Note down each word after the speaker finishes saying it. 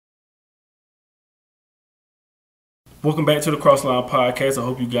Welcome back to the Cross Line Podcast. I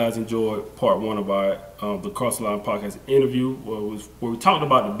hope you guys enjoyed part one of our the Cross Line Podcast interview, where we talked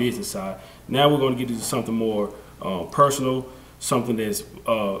about the business side. Now we're going to get into something more personal, something that's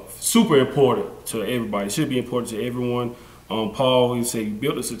super important to everybody. It should be important to everyone. Paul, you say you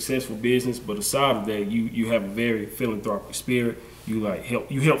built a successful business, but aside of that, you have a very philanthropic spirit. You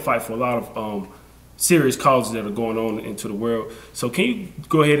help fight for a lot of serious causes that are going on into the world. So can you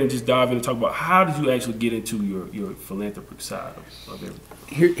go ahead and just dive in and talk about how did you actually get into your philanthropic side of everything?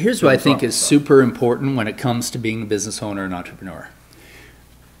 Here's what I think is super important when it comes to being a business owner and entrepreneur.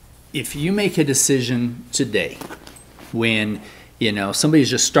 If you make a decision today when somebody's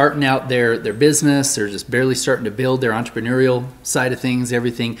just starting out their business, they're just barely starting to build their entrepreneurial side of things,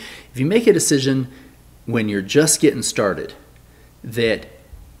 everything. If you make a decision when you're just getting started that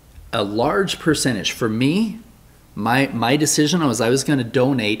a large percentage, for me, my decision was I was going to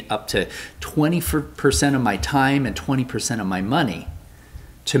donate up to 20% of my time and 20% of my money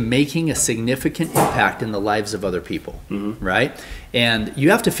to making a significant impact in the lives of other people, right? And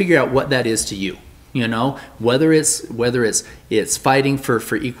you have to figure out what that is to you. Whether it's fighting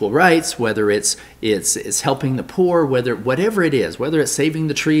for equal rights, whether it's helping the poor, whatever it is, whether it's saving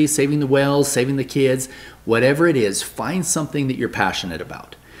the trees, saving the whales, saving the kids, whatever it is, find something that you're passionate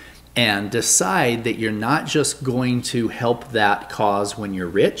about. And decide that you're not just going to help that cause when you're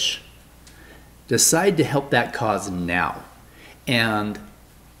rich. Decide to help that cause now. And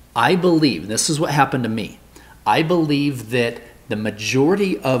I believe, this is what happened to me, I believe that the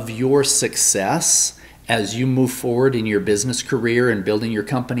majority of your success as you move forward in your business career and building your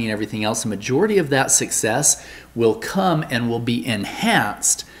company and everything else, the majority of that success will come and will be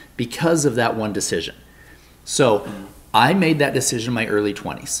enhanced because of that one decision. So I made that decision in my early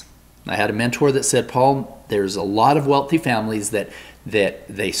 20s. I had a mentor that said, Paul, there's a lot of wealthy families that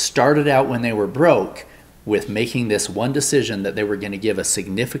they started out when they were broke with making this one decision that they were going to give a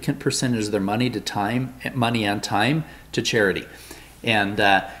significant percentage of their money and time to charity. And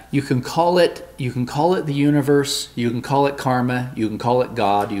you can call it the universe, you can call it karma, you can call it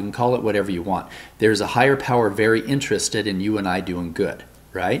God, you can call it whatever you want. There's a higher power very interested in you and I doing good,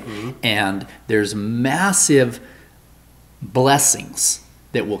 right? And there's massive blessings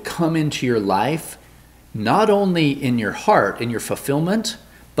that will come into your life, not only in your heart, in your fulfillment,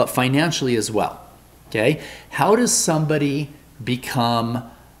 but financially as well. Okay? How does somebody become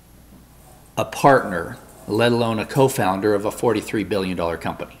a partner, let alone a co-founder of a $43 billion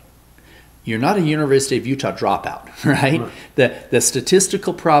company? You're not a University of Utah dropout, right? The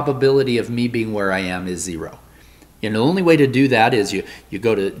statistical probability of me being where I am is 0. The only way to do that is you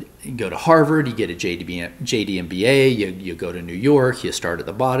go to Harvard, you get a JD MBA, you go to New York, you start at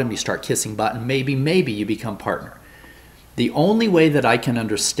the bottom, you start kissing butt, and maybe you become partner. The only way that I can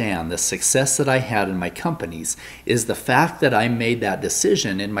understand the success that I had in my companies is the fact that I made that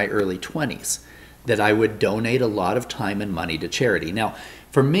decision in my early 20s, that I would donate a lot of time and money to charity. Now,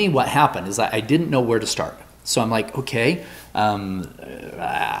 for me, what happened is I didn't know where to start. So I'm like, okay,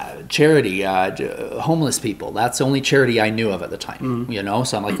 charity, homeless people. That's the only charity I knew of at the time,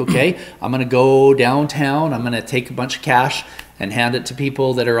 So I'm like, okay, I'm going to go downtown. I'm going to take a bunch of cash and hand it to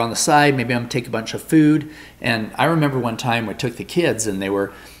people that are on the side. Maybe I'm going to take a bunch of food. And I remember one time we took the kids and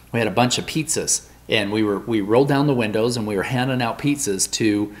we had a bunch of pizzas. And we rolled down the windows and we were handing out pizzas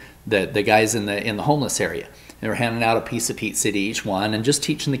to the guys in the homeless area. They were handing out a piece of pizza to each one and just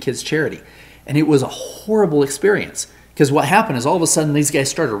teaching the kids charity. And it was a horrible experience because what happened is all of a sudden these guys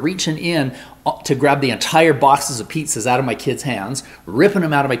started reaching in to grab the entire boxes of pizzas out of my kids' hands, ripping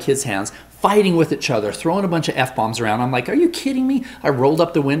them out of my kids' hands, fighting with each other, throwing a bunch of F-bombs around. I'm like, are you kidding me? I rolled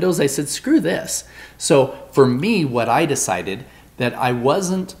up the windows. I said, screw this. So for me, what I decided that I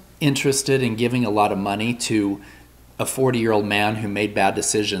wasn't interested in giving a lot of money to a 40-year-old man who made bad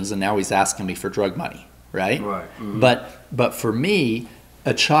decisions and now he's asking me for drug money, right? But for me,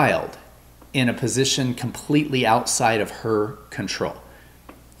 a child in a position completely outside of her control.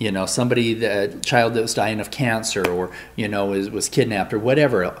 Somebody, the child that was dying of cancer or, was kidnapped or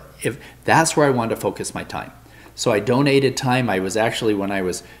whatever. If that's where I wanted to focus my time. So I donated time. I was actually, when I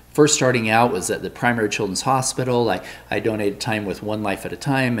was first starting out, was at the Primary Children's Hospital. I donated time with One Life at a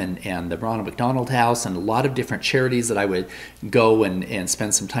Time and the Ronald McDonald House and a lot of different charities that I would go and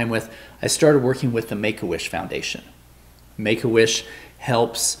spend some time with. I started working with the Make-A-Wish Foundation. Make-A-Wish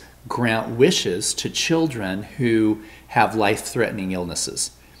helps grant wishes to children who have life-threatening illnesses.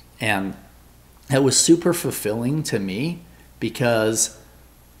 And that was super fulfilling to me because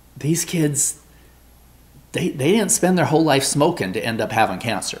these kids, they didn't spend their whole life smoking to end up having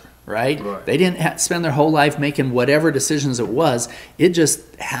cancer, right? They didn't spend their whole life making whatever decisions it was. It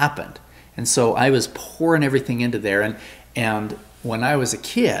just happened. And so I was pouring everything into there. And when I was a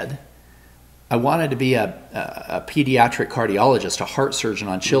kid, I wanted to be a pediatric cardiologist, a heart surgeon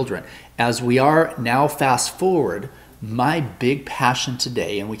on children. As we are now, fast forward, my big passion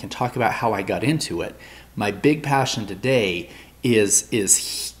today, and we can talk about how I got into it, my big passion today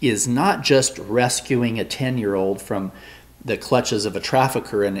is not just rescuing a 10-year-old from the clutches of a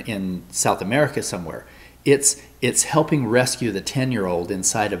trafficker in South America somewhere. It's helping rescue the 10-year-old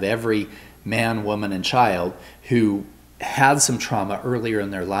inside of every man, woman, and child who had some trauma earlier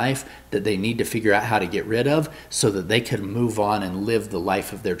in their life that they need to figure out how to get rid of so that they can move on and live the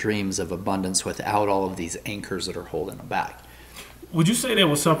life of their dreams of abundance without all of these anchors that are holding them back. Would you say that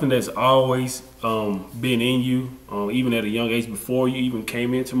was something that's always been in you, even at a young age before you even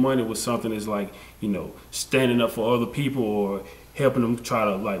came into money? It was something that's like, standing up for other people or helping them try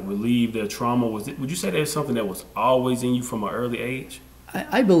to like relieve their trauma? Would you say that's something that was always in you from an early age?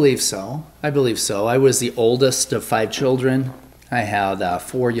 I believe so. I was the oldest of 5 children. I had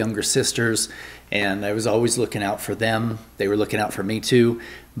 4 younger sisters, and I was always looking out for them. They were looking out for me too.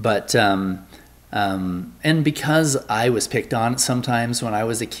 But and because I was picked on sometimes when I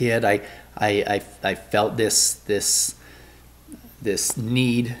was a kid, I felt this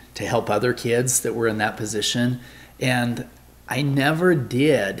need to help other kids that were in that position, and I never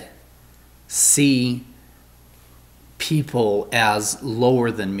did see people as lower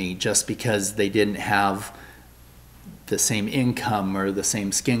than me just because they didn't have the same income or the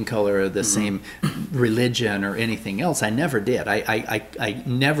same skin color or the same religion or anything else. I never did. I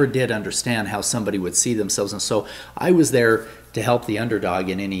never did understand how somebody would see themselves, and so I was there to help the underdog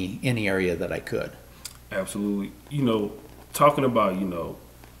in any area that I could. Absolutely. Talking about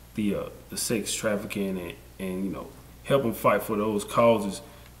the sex trafficking and helping fight for those causes.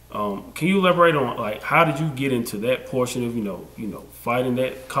 Can you elaborate on like how did you get into that portion of fighting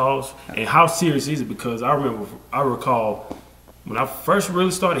that cause, and how serious is it? Because I recall when I first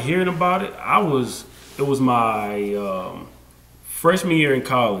really started hearing about it, it was my freshman year in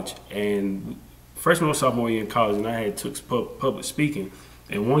college, and freshman or sophomore year in college, and I had took public speaking,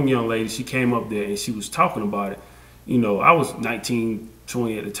 and one young lady, she came up there and she was talking about it. I was 19,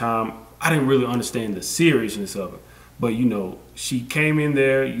 20 at the time. I didn't really understand the seriousness of it. But, she came in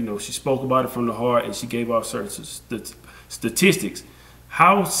there, she spoke about it from the heart, and she gave out certain statistics.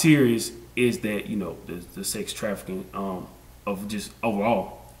 How serious is that, the sex trafficking of just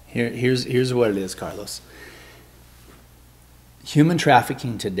overall? Here's what it is, Carlos. Human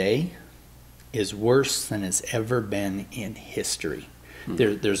trafficking today is worse than it's ever been in history.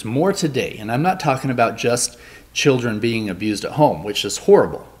 There's more today, and I'm not talking about just children being abused at home, which is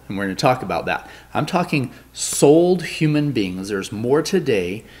horrible. And we're going to talk about that. I'm talking sold human beings. There's more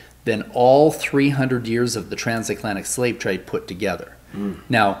today than all 300 years of the transatlantic slave trade put together.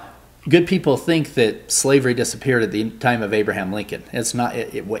 Now, good people think that slavery disappeared at the time of Abraham Lincoln. It's not.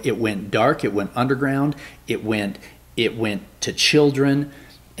 It went dark. It went underground. It went to children,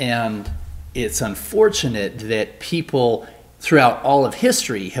 and it's unfortunate that people throughout all of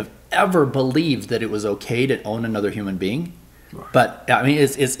history have ever believed that it was okay to own another human being. But I mean,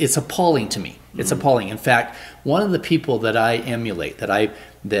 it's appalling to me. It's appalling. In fact, one of the people that I emulate, that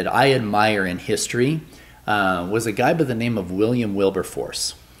I admire in history, was a guy by the name of William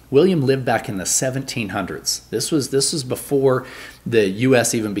Wilberforce. William lived back in the 1700s. This was before the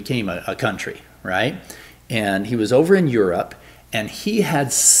U.S. even became a country, right? And he was over in Europe, and he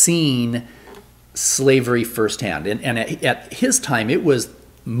had seen slavery firsthand. And at his time,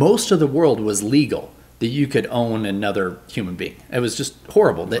 most of the world was legal, that you could own another human being. It was just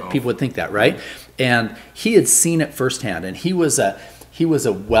horrible that people would think that, right? And he had seen it firsthand, and he was a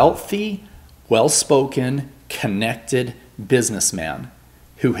wealthy, well-spoken, connected businessman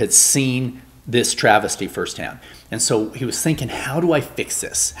who had seen this travesty firsthand. And so he was thinking, how do I fix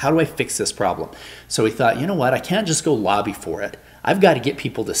this? How do I fix this problem? So he thought, you know what? I can't just go lobby for it. I've got to get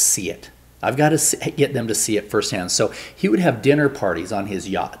people to see it. I've got to get them to see it firsthand. So he would have dinner parties on his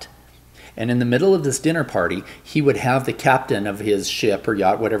yacht. And in the middle of this dinner party, he would have the captain of his ship or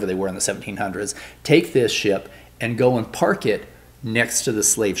yacht, whatever they were in the 1700s, take this ship and go and park it next to the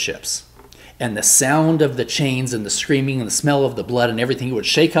slave ships. And the sound of the chains and the screaming and the smell of the blood and everything, it would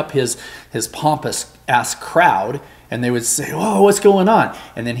shake up his pompous-ass crowd, and they would say, "Oh, what's going on?"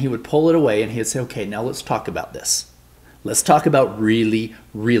 And then he would pull it away, and he'd say, "Okay, now let's talk about this. Let's talk about really,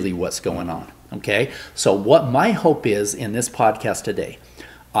 really what's going on." Okay? So what my hope is in this podcast today,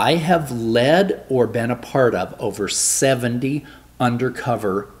 I have led or been a part of over 70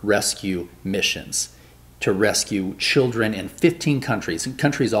 undercover rescue missions to rescue children in 15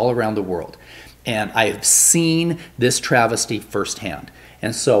 countries all around the world. And I have seen this travesty firsthand.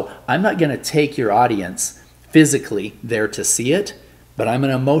 And so I'm not going to take your audience physically there to see it, but I'm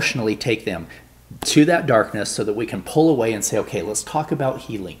going to emotionally take them to that darkness so that we can pull away and say, okay, let's talk about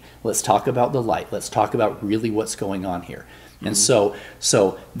healing. Let's talk about the light. Let's talk about really what's going on here. Mm-hmm. And so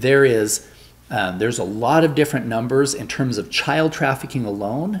there's a lot of different numbers in terms of child trafficking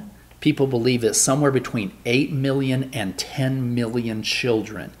alone. People believe it's somewhere between 8 million and 10 million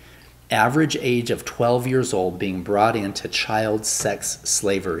children, average age of 12 years old, being brought into child sex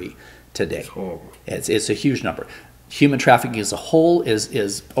slavery today. It's a huge number. Human trafficking as a whole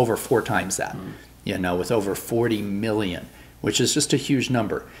is over 4 times that, with over 40 million, which is just a huge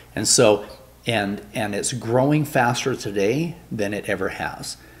number. And so, and it's growing faster today than it ever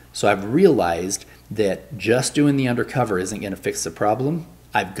has. So I've realized that just doing the undercover isn't going to fix the problem.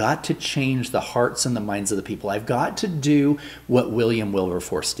 I've got to change the hearts and the minds of the people. I've got to do what William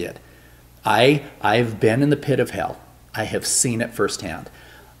Wilberforce did. I've been in the pit of hell. I have seen it firsthand.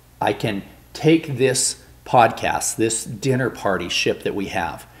 I can take this podcast, this dinner party ship that we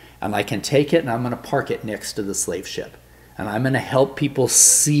have, and I can take it and I'm going to park it next to the slave ship. And I'm going to help people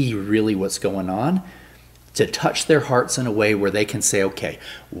see really what's going on, to touch their hearts in a way where they can say, okay,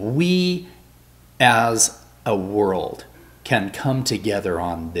 we as a world can come together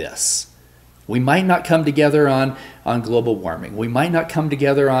on this. We might not come together on global warming. We might not come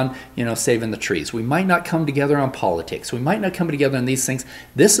together on, saving the trees. We might not come together on politics. We might not come together on these things.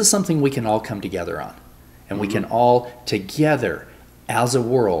 This is something we can all come together on. And we can all together as a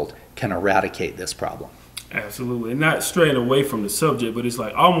world can eradicate this problem. Absolutely. And not straying away from the subject, but it's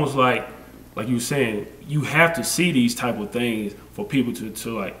almost like you were saying, you have to see these type of things for people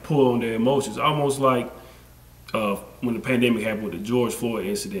to pull on their emotions. Almost like when the pandemic happened with the George Floyd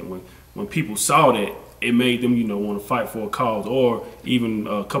incident, when people saw that, it made them, want to fight for a cause. Or even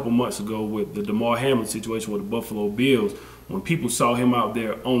a couple months ago with the Damar Hamlin situation with the Buffalo Bills, when people saw him out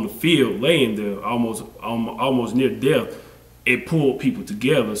there on the field, laying there almost near death, it pulled people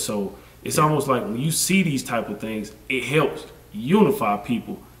together. So it's almost like when you see these type of things, it helps unify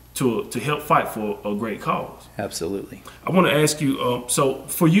people to help fight for a great cause. Absolutely. I want to ask you, so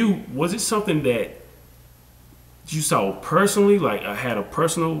for you, was it something that you saw personally, had a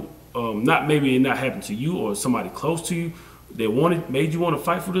personal, not happened to you or somebody close to you that made you want to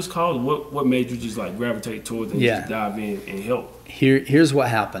fight for this cause? What made you just gravitate towards it and just dive in and help? Here's what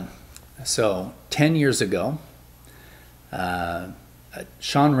happened. So 10 years ago,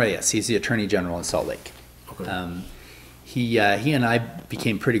 Sean Reyes, he's the Attorney General in Salt Lake. Okay. He and I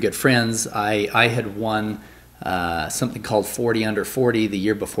became pretty good friends. I had won something called 40 Under 40 the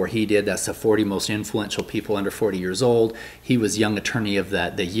year before he did. That's the 40 most influential people under 40 years old. He was Young Attorney of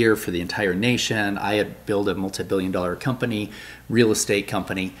the year for the entire nation. I had built a multi-billion-dollar company, real estate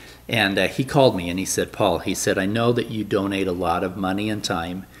company, and he called me and he said, Paul, he said, I know that you donate a lot of money and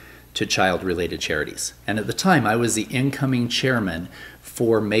time to child-related charities. And at the time, I was the incoming chairman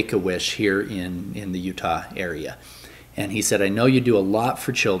for Make-A-Wish here in the Utah area. And he said, I know you do a lot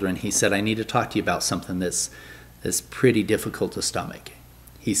for children. He said, I need to talk to you about something that's pretty difficult to stomach.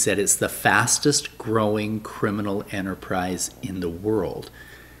 He said, it's the fastest growing criminal enterprise in the world.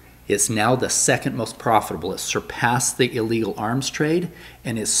 It's now the second most profitable. It's surpassed the illegal arms trade,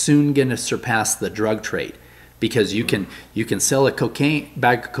 and it's soon going to surpass the drug trade, because you can sell a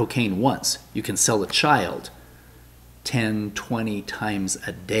bag of cocaine once. You can sell a child 10, 20 times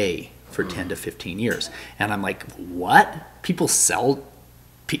a day for 10 to 15 years. And I'm like, what? People sell?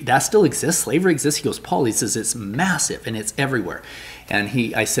 That still exists? Slavery exists? He goes, Paul, he says, it's massive and it's everywhere. And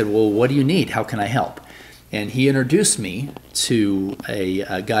I said, well, what do you need? How can I help? And he introduced me to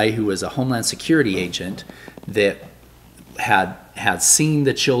a guy who was a Homeland Security agent that had seen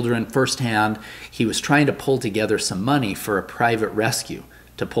the children firsthand. He was trying to pull together some money for a private rescue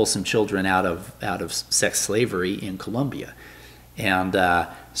to pull some children out of sex slavery in Colombia. And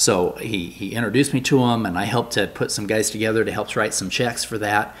so he introduced me to him, and I helped to put some guys together to help write some checks for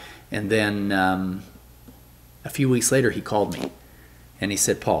that. And then a few weeks later, he called me, and he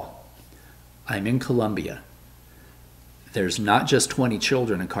said, Paul, I'm in Colombia. There's not just 20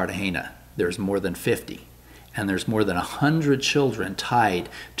 children in Cartagena. There's more than 50. And there's more than 100 children tied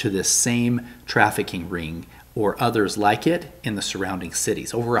to this same trafficking ring or others like it in the surrounding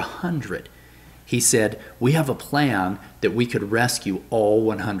cities, over 100. He said, we have a plan that we could rescue all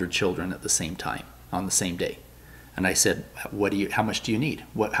 100 children at the same time, on the same day. And I said, how much do you need?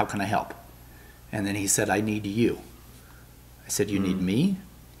 How can I help? And then he said, I need you. I said, you need me?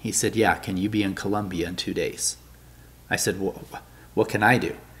 He said, yeah, can you be in Colombia in 2 days? I said, well, what can I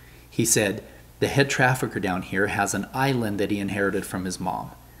do? He said, the head trafficker down here has an island that he inherited from his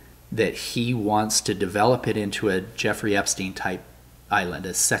mom, that he wants to develop it into a Jeffrey Epstein type island,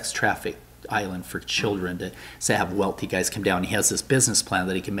 a sex traffic island for children to say have wealthy guys come down. He has this business plan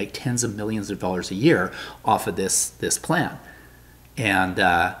that he can make tens of millions of dollars a year off of this plan. And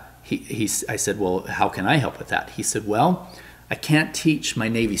I said, well, how can I help with that? He said, well, I can't teach my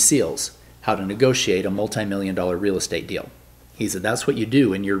Navy SEALs how to negotiate a multi-million-dollar real estate deal. He said, that's what you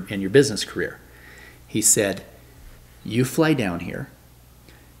do in your business career. He said, you fly down here,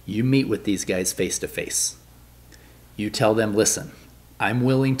 you meet with these guys face to face. You tell them, listen, I'm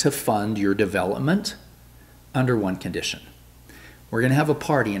willing to fund your development under one condition. We're going to have a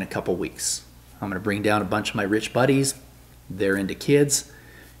party in a couple weeks. I'm going to bring down a bunch of my rich buddies. They're into kids.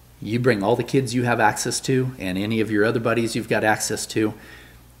 You bring all the kids you have access to and any of your other buddies you've got access to,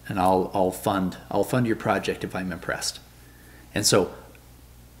 and I'll fund your project if I'm impressed. And so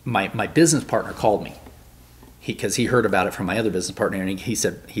my business partner called me because he heard about it from my other business partner, and he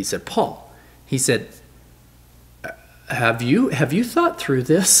said, Paul, he said, have you thought through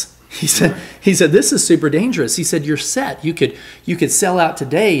this? He said, this is super dangerous. He said, you're set. You could sell out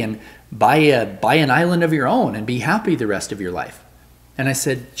today and buy an island of your own and be happy the rest of your life. And I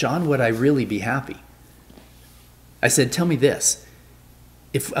said, John, would I really be happy? I said, tell me this.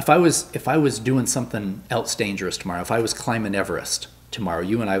 If I was doing something else dangerous tomorrow, if I was climbing Everest tomorrow,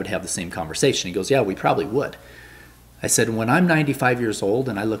 you and I would have the same conversation. He goes, yeah, we probably would. I said, when I'm 95 years old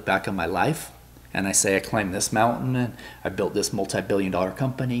and I look back on my life and I say I climbed this mountain and I built this multi-billion-dollar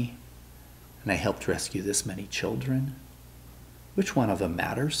company and I helped rescue this many children, which one of them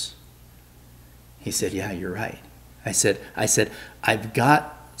matters? He said, yeah, you're right. I said, I've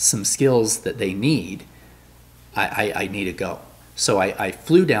got some skills that they need. I need to go. So I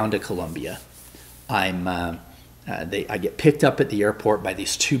flew down to Colombia. I get picked up at the airport by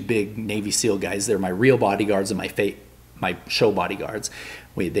these two big Navy SEAL guys. They're my real bodyguards and my show bodyguards.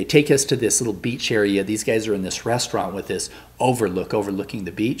 They take us to this little beach area. These guys are in this restaurant with this overlooking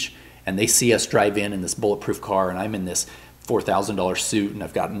the beach, and they see us drive in this bulletproof car, and I'm in this $4,000 suit, and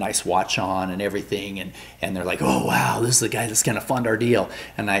I've got a nice watch on and everything, and they're like, oh wow, this is the guy that's gonna fund our deal.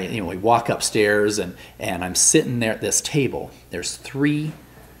 And we walk upstairs, and I'm sitting there at this table. There's three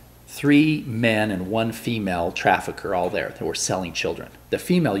men and one female trafficker all there that were selling children. The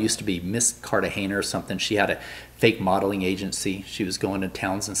female used to be Miss Cartagena or something. She had a fake modeling agency. She was going to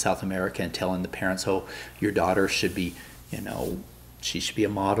towns in South America and telling the parents, oh, your daughter should be, she should be a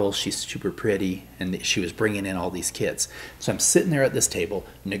model, she's super pretty, and she was bringing in all these kids. So I'm sitting there at this table,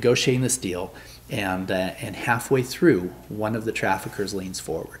 negotiating this deal, and halfway through, one of the traffickers leans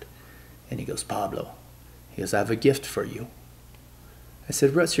forward, and he goes, Pablo, he goes, I have a gift for you. I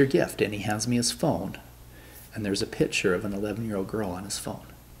said, what's your gift? And he hands me his phone, and there's a picture of an 11-year-old girl on his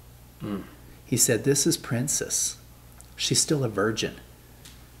phone. He said, this is Princess. She's still a virgin.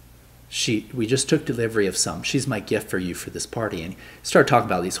 We just took delivery of some. She's my gift for you for this party. And he started talking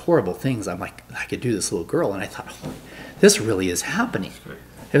about these horrible things. I'm like, I could do this little girl. And I thought, oh, this really is happening.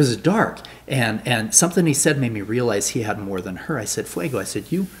 It was dark. And something he said made me realize he had more than her. I said, Fuego, I said,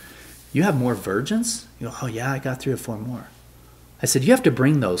 you have more virgins? You go, oh yeah, I got 3 or 4 more. I said, you have to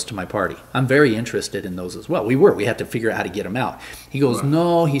bring those to my party. I'm very interested in those as well. We had to figure out how to get them out. He goes,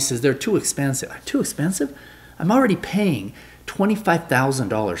 no, he says, they're too expensive. Too expensive? I'm already paying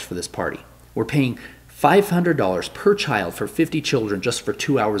 $25,000 for this party. We're paying $500 per child for 50 children just for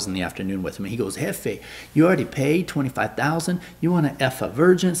 2 hours in the afternoon with him. And he goes, Jefe, you already paid $25,000. You want to F a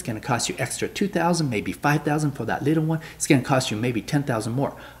virgin? It's going to cost you extra $2,000, maybe $5,000 for that little one. It's going to cost you maybe $10,000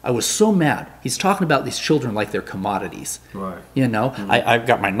 more. I was so mad. He's talking about these children like they're commodities. Right. I've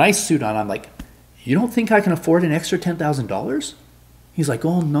got my nice suit on. I'm like, you don't think I can afford an extra $10,000? He's like,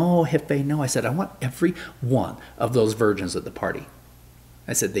 oh no, Jefe, no. I said, I want every one of those virgins at the party.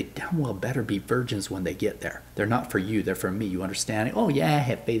 I said, they damn well better be virgins when they get there. They're not for you, they're for me. You understand? Oh yeah,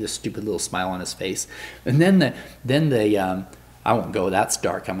 Jefe, this stupid little smile on his face. And then I won't go, that's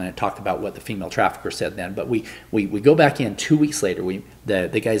dark. I'm going to talk about what the female trafficker said then. But we go back in 2 weeks later.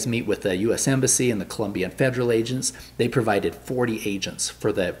 The guys meet with the U.S. Embassy and the Colombian federal agents. They provided 40 agents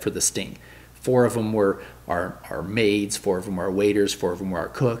for the sting. 4 of them were our maids, 4 of them were our waiters, 4 of them were our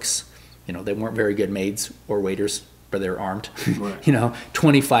cooks. They weren't very good maids or waiters, but they're armed. Right.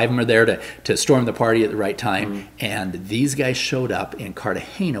 25 of them are there to storm the party at the right time. Mm-hmm. And these guys showed up in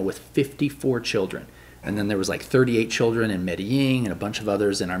Cartagena with 54 children. And then there was like 38 children in Medellin and a bunch of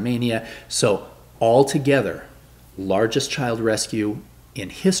others in Armenia. So altogether, largest child rescue in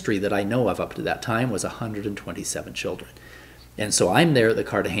history that I know of up to that time was 127 children. And so I'm there at the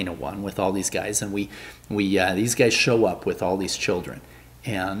Cartagena one with all these guys, and these guys show up with all these children,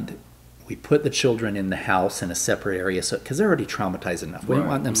 and we put the children in the house in a separate area, because they're already traumatized enough. We don't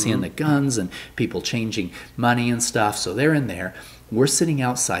want them seeing the guns and people changing money and stuff, so they're in there. we're sitting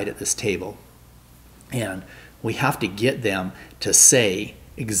outside at this table, and we have to get them to say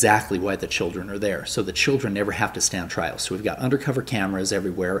exactly why the children are there, so the children never have to stand trial. So we've got undercover cameras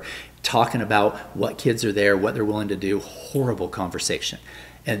everywhere talking about what kids are there, what they're willing to do. Horrible conversation.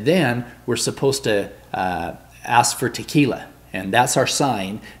 And then we're supposed to ask for tequila, and that's our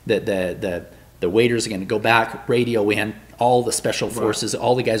sign that the waiters are going to go back, radio in, all the special forces,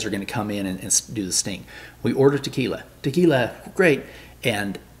 all the guys are going to come in and do the sting. We order tequila. Tequila, great.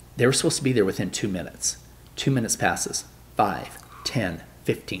 And they were supposed to be there within 2 minutes. 2 minutes passes. 5, 10,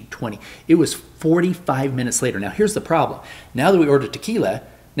 15, 20. It was 45 minutes later. Now, here's the problem. Now that we ordered tequila,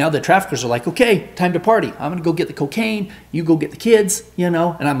 now the traffickers are like, okay, time to party. I'm going to go get the cocaine. You go get the kids, And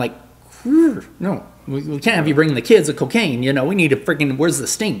I'm like, no, we can't have you bringing the kids the cocaine. We need to freaking, where's the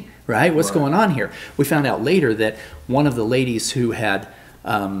sting, right? What's going on here? We found out later that one of the ladies who had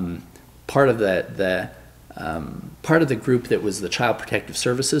part of the group that was the Child Protective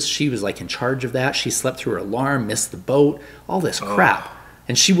Services, she was like in charge of that. She slept through her alarm, missed the boat, all this crap.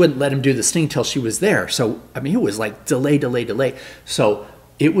 And she wouldn't let him do the sting till she was there. So, I mean, it was like delay. So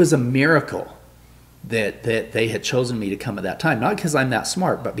it was a miracle that they had chosen me to come at that time. Not because I'm that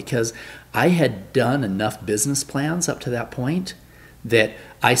smart, but because I had done enough business plans up to that point that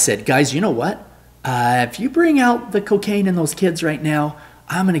I said, guys, you know what? If you bring out the cocaine and those kids right now,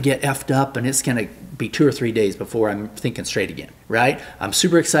 I'm going to get effed up, and it's going to be 2 or 3 days before I'm thinking straight again, right? I'm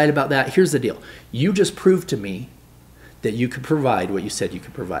super excited about that. Here's the deal. You just proved to me that you could provide what you said you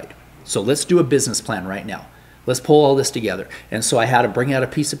could provide. So let's do a business plan right now. Let's pull all this together. And so I had to bring out a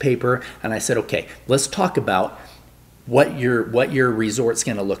piece of paper, and I said, okay, let's talk about what your resort's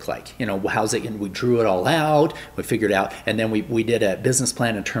going to look like. How's it? And we drew it all out. We figured out, and then we did a business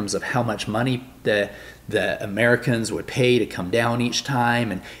plan in terms of how much money the Americans would pay to come down each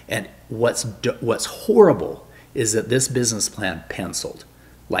time. And what's horrible is that this business plan penciled,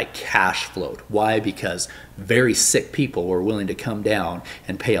 like cash flowed. Why? Because very sick people were willing to come down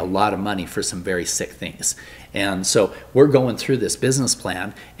and pay a lot of money for some very sick things. And so we're going through this business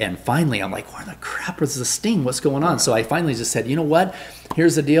plan, and finally I'm like, where the crap is the sting? What's going on? So I finally just said, you know what?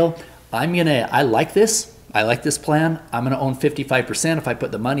 Here's the deal. I like this. I like this plan. I'm going to own 55% if I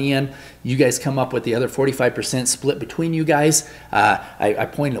put the money in. You guys come up with the other 45% split between you guys. I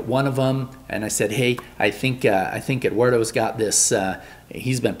pointed at one of them and I said, hey, I think Eduardo's got this.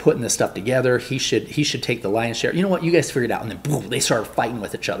 He's been putting this stuff together. He should take the lion's share. You know what? You guys figure it out. And then boom, they started fighting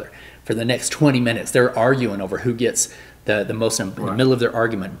with each other for the next 20 minutes. They're arguing over who gets the most in the middle of their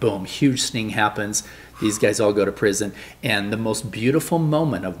argument. Boom, huge sting happens. These guys all go to prison. And the most beautiful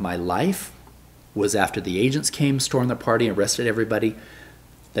moment of my life was after the agents came, stormed the party, arrested everybody.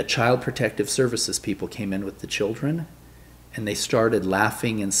 The Child Protective Services people came in with the children, and they started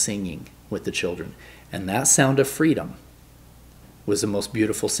laughing and singing with the children. And that sound of freedom was the most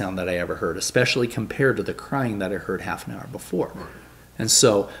beautiful sound that I ever heard, especially compared to the crying that I heard half an hour before. And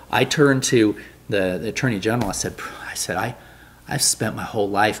so I turned to the Attorney General. I said, I've spent my whole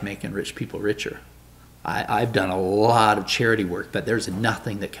life making rich people richer. I've done a lot of charity work, but there's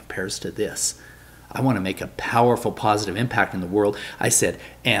nothing that compares to this. I want to make a powerful, positive impact in the world. I said,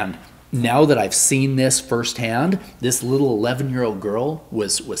 and now that I've seen this firsthand, this little 11-year-old girl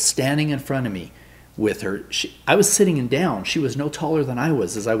was standing in front of me with her. I was sitting down. She was no taller than I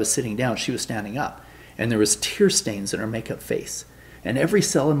was. As I was sitting down, she was standing up. And there was tear stains in her makeup face. And every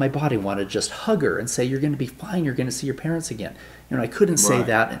cell in my body wanted to just hug her and say, you're going to be fine. You're going to see your parents again. I couldn't say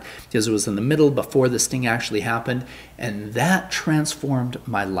that because it was in the middle before this thing actually happened. And that transformed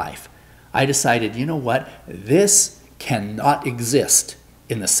my life. I decided, you know what? This cannot exist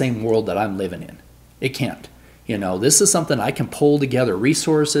in the same world that I'm living in. It can't. This is something I can pull together,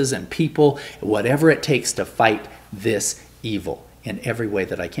 resources and people, whatever it takes to fight this evil in every way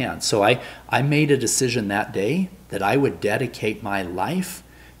that I can. So I made a decision that day that I would dedicate my life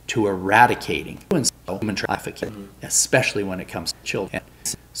to eradicating human trafficking, especially when it comes to children.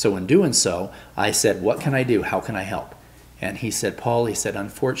 So in doing so, I said, what can I do? How can I help? And he said, Paul,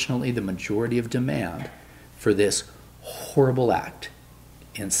 unfortunately, the majority of demand for this horrible act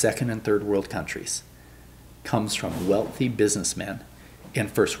in second and third world countries comes from wealthy businessmen in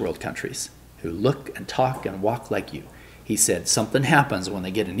first world countries who look and talk and walk like you. He said, something happens when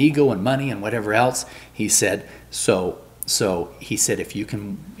they get an ego and money and whatever else. He said, so he said, if you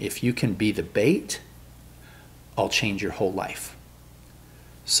can be the bait, I'll change your whole life.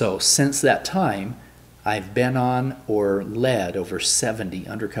 So since that time, I've been on or led over 70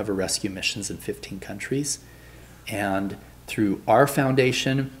 undercover rescue missions in 15 countries. And through our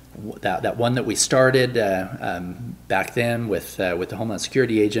foundation, that one that we started back then with the Homeland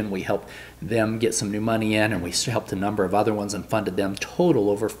Security agent. We helped them get some new money in, and we helped a number of other ones and funded them. Total,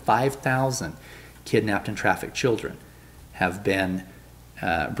 over 5,000 kidnapped and trafficked children have been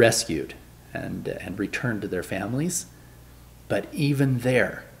rescued and returned to their families. But even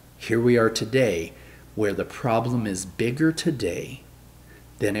there, here we are today, where the problem is bigger today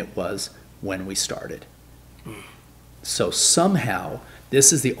than it was when we started. So somehow,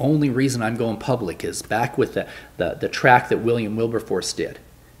 this is the only reason I'm going public, is back with the track that William Wilberforce did.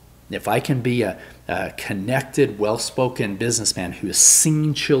 If I can be a connected, well-spoken businessman who has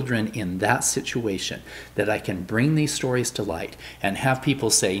seen children in that situation, that I can bring these stories to light and have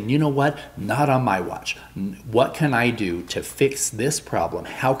people say, you know what, not on my watch. What can I do to fix this problem?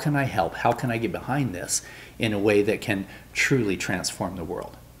 How can I help? How can I get behind this in a way that can truly transform the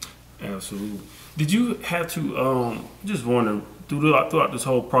world? Absolutely. Did you have to, just wondering, throughout this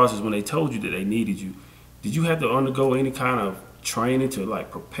whole process, when they told you that they needed you, did you have to undergo any kind of training to like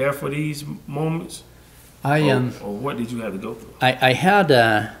prepare for these moments? Or what did you have to go through? I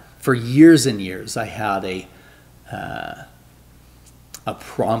had, for years and years, I had a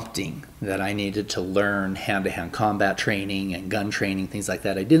prompting that I needed to learn hand-to-hand combat training and gun training, things like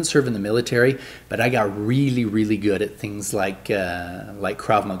that. I didn't serve in the military, but I got really, really good at things like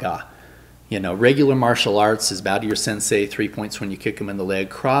Krav Maga. You know, regular martial arts is bow to your sensei, 3 points when you kick them in the leg.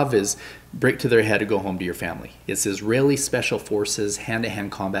 Krav is break to their head and go home to your family. It's Israeli Special Forces,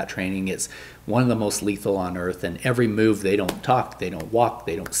 hand-to-hand combat training. It's one of the most lethal on earth, and every move, they don't talk, they don't walk,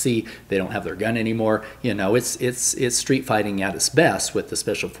 they don't see, they don't have their gun anymore. You know, it's street fighting at its best with the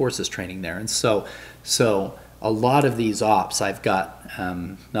Special Forces training there. And so a lot of these ops, I've got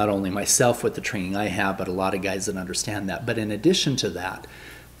not only myself with the training I have, but a lot of guys that understand that. But in addition to that,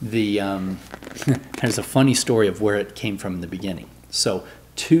 there's a funny story of where it came from in the beginning. So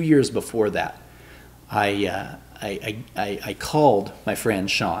 2 years before that, I called my friend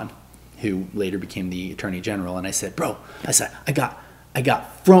Sean, who later became the Attorney General, and I said, bro, I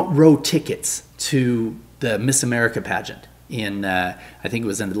got front row tickets to the Miss America pageant in I think it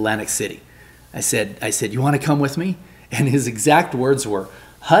was in Atlantic City. I said, you want to come with me? And his exact words were,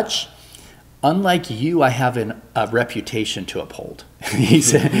 Hutch, unlike you, I have a reputation to uphold. He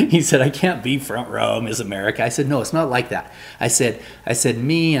said, I can't be front row, Miss America. I said, no, it's not like that. I said,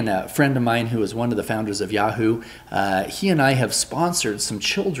 me and a friend of mine who was one of the founders of Yahoo, he and I have sponsored some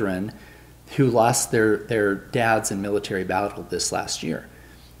children who lost their dads in military battle this last year.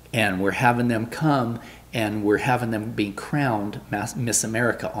 And we're having them come, and we're having them being crowned Miss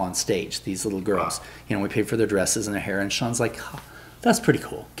America on stage, these little girls. You know, we pay for their dresses and their hair, and Sean's like, oh, that's pretty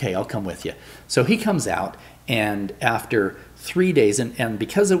cool. Okay, I'll come with you. So he comes out, and after 3 days, and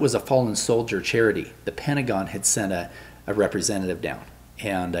because it was a fallen soldier charity, the Pentagon had sent a representative down,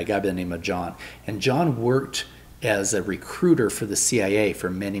 and a guy by the name of John. And John worked as a recruiter for the CIA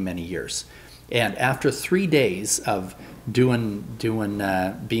for many, many years. And after 3 days of being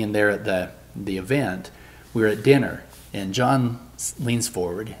there at the event, we were at dinner, and John leans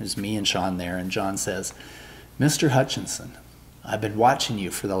forward. It was me and Sean there, and John says, Mr. Hutchinson, I've been watching you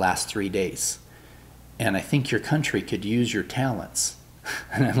for the last 3 days, and I think your country could use your talents.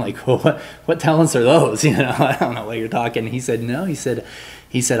 And I'm like, well, what talents are those? You know, I don't know what you're talking. He said, no, he said,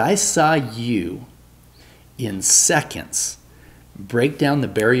 I saw you in seconds break down the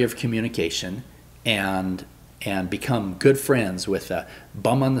barrier of communication and become good friends with a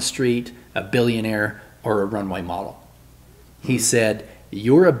bum on the street, a billionaire, or a runway model. He said,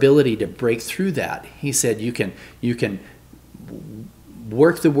 your ability to break through that, he said, you can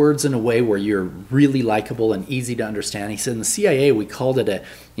work the words in a way where you're really likable and easy to understand. He said in the CIA, we called it a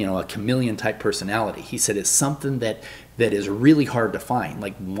chameleon type personality. He said it's something that is really hard to find,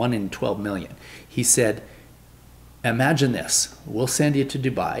 like 1 in 12 million. He said, imagine this, we'll send you to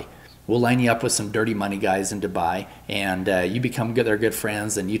Dubai, we'll line you up with some dirty money guys in Dubai, and you become their good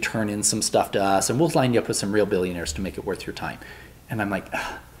friends, and you turn in some stuff to us, and we'll line you up with some real billionaires to make it worth your time. And I'm like,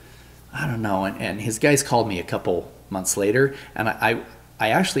 I don't know. And his guys called me a couple months later, and I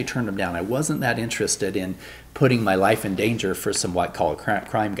actually turned them down. I wasn't that interested in putting my life in danger for some white-collar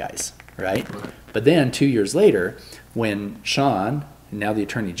crime guys, right? But then 2 years later, when Sean, now the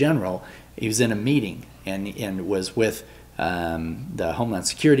Attorney General, he was in a meeting, and it was with the Homeland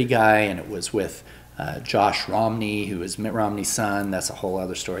Security guy, and it was with Josh Romney, who is Mitt Romney's son. That's a whole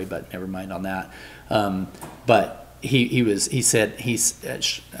other story, but never mind on that. But Tim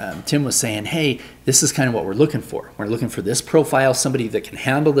was saying, hey, this is kind of what we're looking for. We're looking for this profile, somebody that can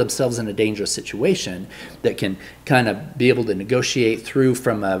handle themselves in a dangerous situation, that can kind of be able to negotiate through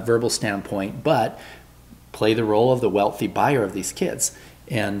from a verbal standpoint, but play the role of the wealthy buyer of these kids.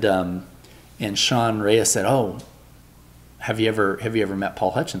 And Sean Reyes said, "Oh, have you ever met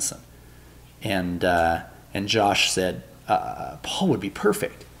Paul Hutchinson?" And Josh said, "Paul would be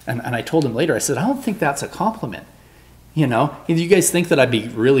perfect." And I told him later, I said, "I don't think that's a compliment. You know, you guys think that I'd be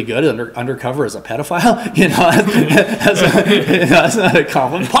really good undercover as a pedophile? You know, that's not a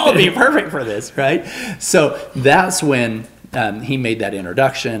compliment. Paul would be perfect for this, right?" So that's when he made that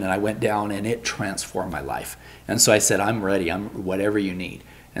introduction, and I went down, and it transformed my life. And so I said, "I'm ready. I'm whatever you need."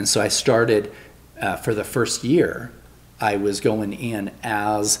 And so I started, for the first year, I was going in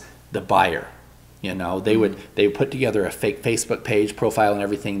as the buyer. You know, they would put together a fake Facebook page, profile and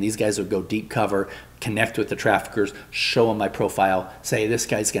everything. These guys would go deep cover, connect with the traffickers, show them my profile, say, "This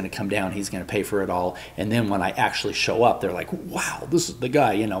guy's going to come down, he's going to pay for it all." And then when I actually show up, they're like, "Wow, this is the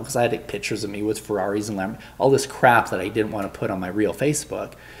guy," you know, because I had pictures of me with Ferraris and all this crap that I didn't want to put on my real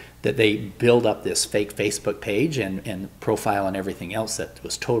Facebook, that they build up this fake Facebook page and profile and everything else that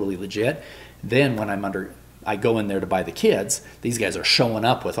was totally legit. Then when I go in there to buy the kids, these guys are showing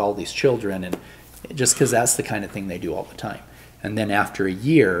up with all these children, and just because that's the kind of thing they do all the time. And then after a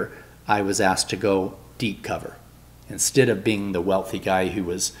year, I was asked to go deep cover. Instead of being the wealthy guy who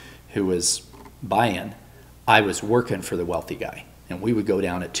was buying, I was working for the wealthy guy. And we would go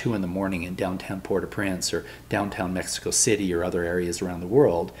down at 2 in the morning in downtown Port-au-Prince or downtown Mexico City or other areas around the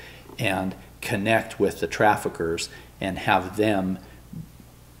world and connect with the traffickers and have them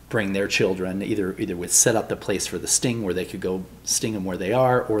bring their children. Either would set up the place for the sting where they could go sting them where they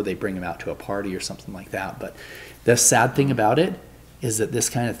are, or they bring them out to a party or something like that. But the sad thing about it is that this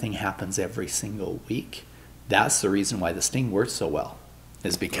kind of thing happens every single week. That's the reason why the sting works so well,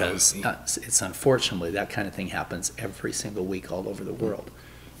 is because it's unfortunately that kind of thing happens every single week all over the world.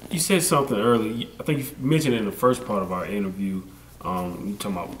 You said something earlier. I think you mentioned it in the first part of our interview. You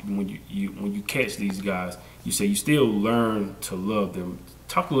talking about when you catch these guys, you say you still learn to love them.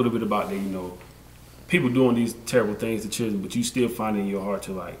 Talk a little bit about that. You know, people doing these terrible things to children, but you still find it in your heart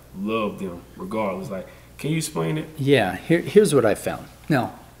to like love them regardless. Like, can you explain it? Yeah. Here's what I found.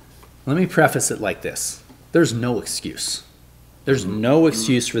 Now, let me preface it like this: there's no excuse. There's no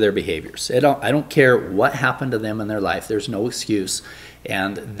excuse for their behaviors. I don't care what happened to them in their life. There's no excuse,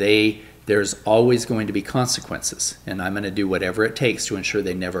 and there's always going to be consequences. And I'm going to do whatever it takes to ensure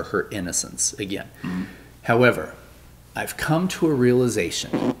they never hurt innocents again. However, I've come to a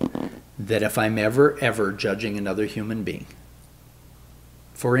realization that if I'm ever judging another human being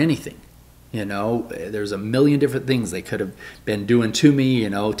for anything, you know, there's a million different things they could have been doing to me, you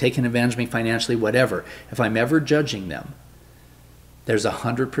know, taking advantage of me financially, whatever. If I'm ever judging them, there's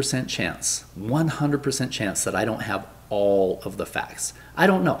 100% chance, 100% chance that I don't have all of the facts. I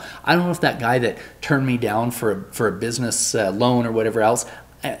don't know. I don't know if that guy that turned me down for a business loan or whatever else,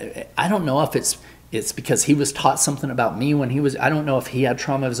 I don't know if it's because he was taught something about me when he was, I don't know if he had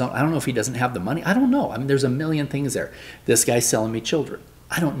trauma of his own. I don't know if he doesn't have the money. I don't know. I mean, there's a million things there. This guy's selling me children.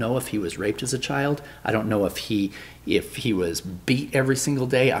 I don't know if he was raped as a child. I don't know if he was beat every single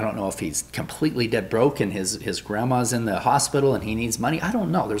day. I don't know if he's completely dead broke and his grandma's in the hospital and he needs money. I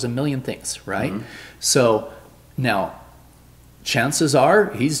don't know. There's a million things, right? So now, chances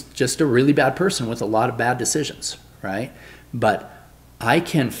are he's just a really bad person with a lot of bad decisions, right? But I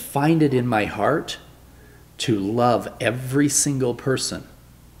can find it in my heart to love every single person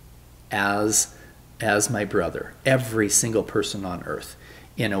as my brother, every single person on earth,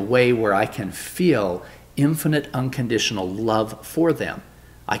 in a way where I can feel infinite unconditional love for them.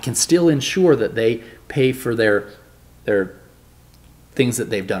 I can still ensure that they pay for their things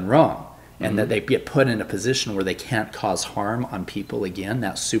that they've done wrong, and that they get put in a position where they can't cause harm on people again.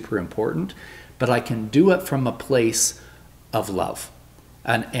 That's super important. But I can do it from a place of love.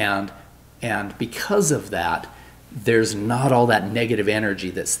 And because of that, there's not all that negative energy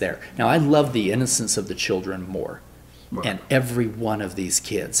that's there. Now, I love the innocence of the children more. Right. And every one of these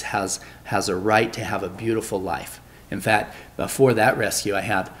kids has a right to have a beautiful life. In fact, before that rescue, I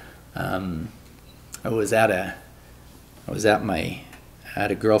had I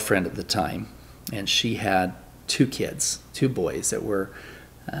had a girlfriend at the time, and she had 2 kids, 2 boys that were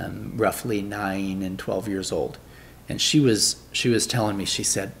roughly 9 and 12 years old. And she was telling me, she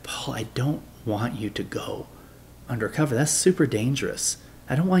said, "Paul, I don't want you to go undercover. That's super dangerous.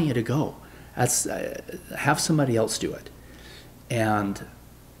 I don't want you to go. Have somebody else do it." And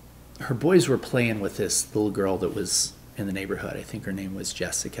her boys were playing with this little girl that was in the neighborhood. I think her name was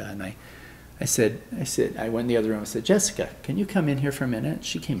Jessica. And I went in the other room and said, "Jessica, can you come in here for a minute?"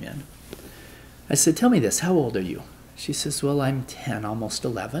 She came in. I said, "Tell me this, how old are you?" She says, "Well, I'm 10, almost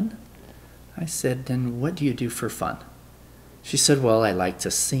 11. I said, "Then what do you do for fun?" She said, well, I like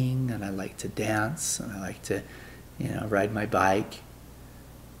to sing and I like to dance and I like to, ride my bike.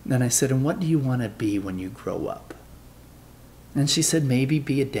 And I said, and what do you want to be when you grow up? And she said, maybe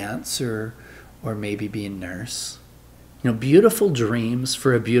be a dancer or maybe be a nurse. Beautiful dreams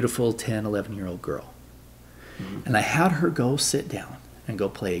for a beautiful 10, 11-year-old girl. Mm-hmm. And I had her go sit down and go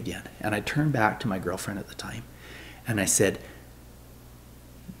play again. And I turned back to my girlfriend at the time and I said,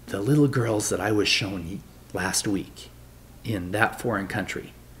 the little girls that I was shown last week in that foreign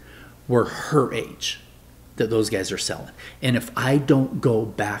country were her age that those guys are selling. And if I don't go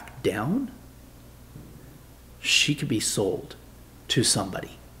back down, she could be sold to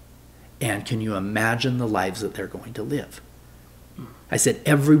somebody. And can you imagine the lives that they're going to live? I said,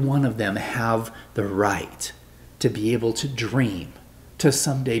 every one of them have the right to be able to dream, to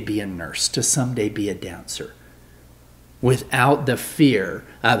someday be a nurse, to someday be a dancer, without the fear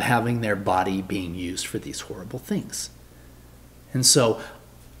of having their body being used for these horrible things. And so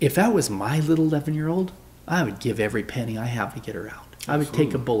if that was my little 11-year-old, I would give every penny I have to get her out. I would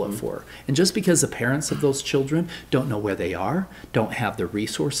take a bullet for her. And just because the parents of those children don't know where they are, don't have the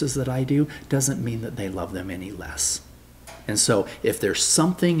resources that I do, doesn't mean that they love them any less. And so if there's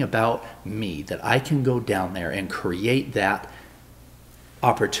something about me that I can go down there and create that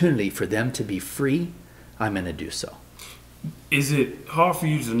opportunity for them to be free, I'm going to do so. Is it hard for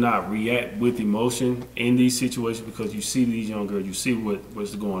you to not react with emotion in these situations because you see these young girls, you see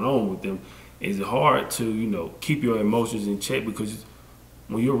what's going on with them? Is it hard to, keep your emotions in check? Because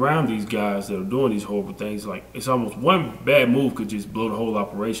when you're around these guys that are doing these horrible things, like it's almost one bad move could just blow the whole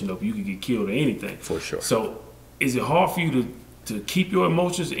operation up. You could get killed or anything. For sure. So is it hard for you to keep your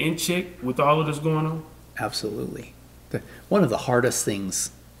emotions in check with all of this going on? Absolutely. One of the hardest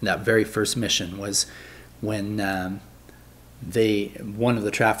things in that very first mission was when one of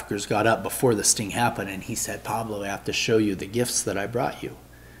the traffickers got up before the sting happened and he said, Pablo, I have to show you the gifts that I brought you.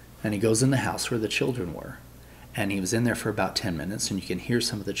 And he goes in the house where the children were. And he was in there for about 10 minutes, and you can hear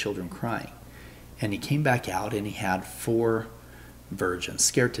some of the children crying. And he came back out, and he had 4 virgins,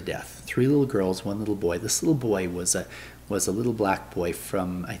 scared to death. 3 little girls, 1 little boy. This little boy was a little black boy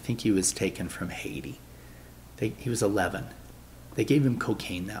from, I think he was taken from Haiti. He was 11. They gave him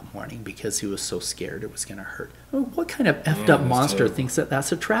cocaine that morning because he was so scared it was going to hurt. Oh, what kind of effed up monster terrible. Thinks that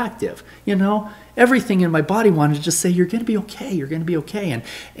that's attractive? Everything in my body wanted to just say, you're going to be okay, you're going to be okay.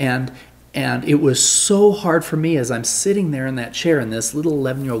 And it was so hard for me as I'm sitting there in that chair and this little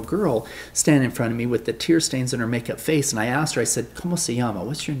 11-year-old girl standing in front of me with the tear stains in her makeup face. And I asked her, I said, ¿Cómo se llama?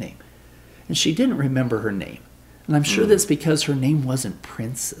 What's your name? And she didn't remember her name. And I'm sure that's because her name wasn't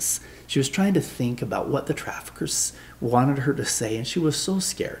Princess. She was trying to think about what the traffickers wanted her to say, and she was so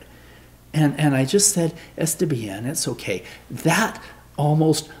scared. And I just said, Está bien, it's okay. That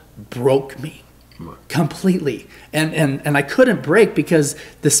almost broke me completely. And I couldn't break because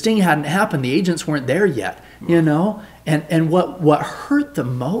the sting hadn't happened. The agents weren't there yet, And what hurt the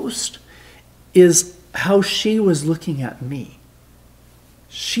most is how she was looking at me.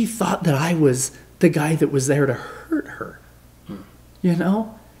 She thought that I was the guy that was there to hurt her,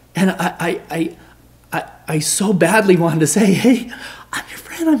 And I so badly wanted to say, hey, I'm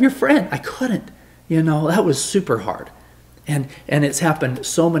your friend. I couldn't, that was super hard. And it's happened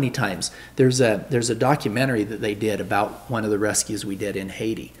so many times. There's a documentary that they did about one of the rescues we did in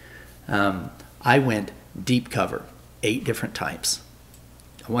Haiti. I went deep cover 8 different times.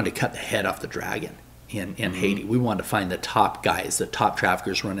 I wanted to cut the head off the dragon in Haiti. We wanted to find the top guys, the top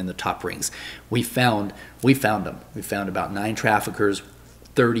traffickers running the top rings. We found them. We found about 9 traffickers,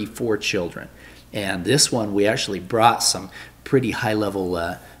 34 children. And this one, we actually brought some pretty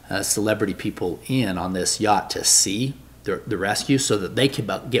high-level celebrity people in on this yacht to see the rescue so that they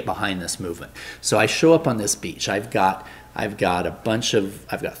could get behind this movement. So I show up on this beach. I've got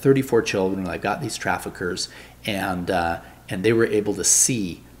 34 children. I've got these traffickers, and they were able to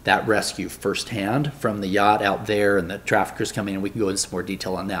see that rescue firsthand from the yacht out there and the traffickers coming in. We can go into some more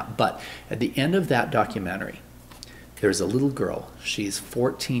detail on that. But at the end of that documentary, there's a little girl. She's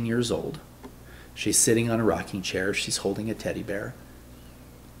 14 years old. She's sitting on a rocking chair. She's holding a teddy bear.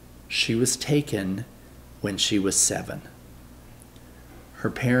 She was taken when she was 7. Her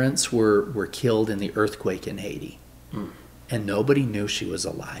parents were killed in the earthquake in Haiti. And nobody knew she was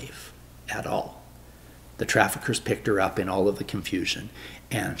alive at all. The traffickers picked her up in all of the confusion,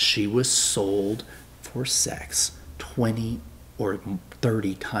 and she was sold for sex 20 or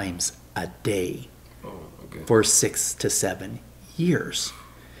 30 times a day for 6 to 7 years.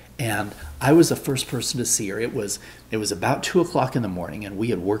 And I was the first person to see her. It was about 2 o'clock in the morning, and we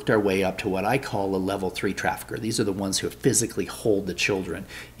had worked our way up to what I call a level 3 trafficker. These are the ones who physically hold the children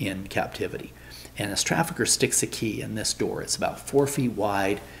in captivity. And this trafficker sticks a key in this door. It's about 4 feet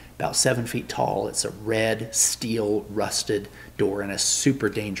wide, about 7 feet tall. It's a red, steel, rusted door in a super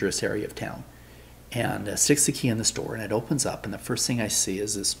dangerous area of town. And sticks the key in this door, and it opens up, and the first thing I see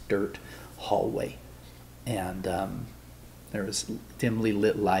is this dirt hallway. And there was dimly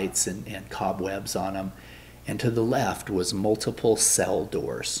lit lights and cobwebs on them. And to the left was multiple cell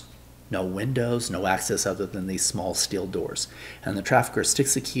doors. No windows, no access other than these small steel doors. And the trafficker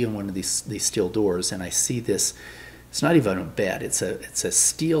sticks the key in one of these steel doors, and I see this. It's not even a bed. It's a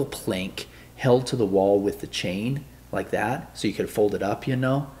steel plank held to the wall with the chain like that, so you could fold it up,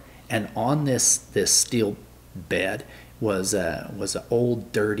 And on this steel bed was an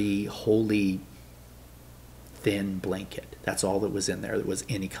old, dirty, holey, thin blanket. That's all that was in there. There was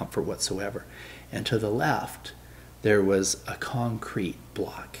any comfort whatsoever. And to the left, there was a concrete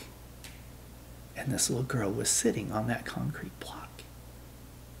block. And this little girl was sitting on that concrete block.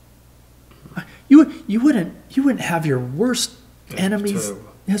 You wouldn't have your worst enemies.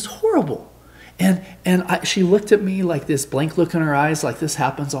 Terrible. It's horrible. And she looked at me like this blank look in her eyes, like this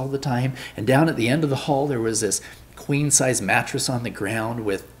happens all the time. And down at the end of the hall, there was this queen-size mattress on the ground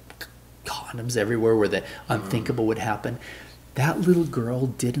with condoms everywhere where the unthinkable would happen. That little girl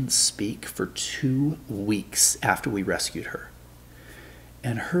didn't speak for 2 weeks after we rescued her.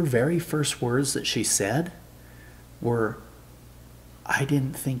 And her very first words that she said were, "I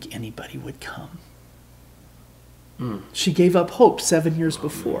didn't think anybody would come." She gave up hope 7 years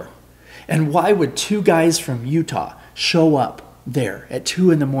before. And why would 2 guys from Utah show up there at 2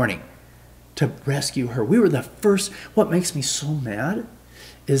 in the morning to rescue her? We were the first. What makes me so mad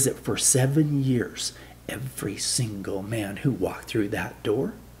is that for 7 years, every single man who walked through that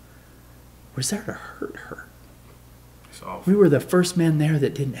door was there to hurt her. We were the first men there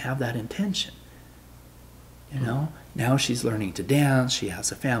that didn't have that intention. Now she's learning to dance. She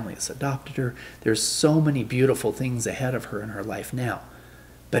has a family that's adopted her. There's so many beautiful things ahead of her in her life now.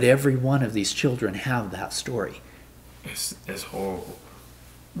 But every one of these children have that story. It's horrible.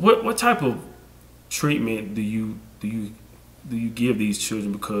 What type of treatment do you give these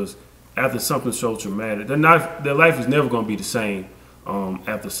children? Because after something so traumatic, their life is never going to be the same.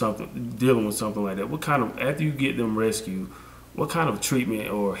 After dealing with something like that, after you get them rescued, what kind of treatment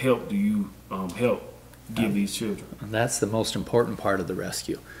or help do you give these children? And that's the most important part of the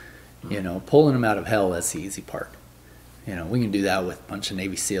rescue. Pulling them out of hell, that's the easy part. We can do that with a bunch of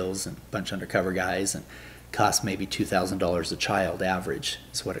Navy SEALs and a bunch of undercover guys, and it costs maybe $2,000 a child average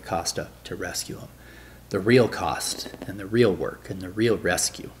is what it costs to rescue them. The real cost and the real work and the real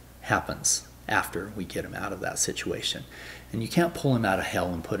rescue happens after we get them out of that situation. And you can't pull them out of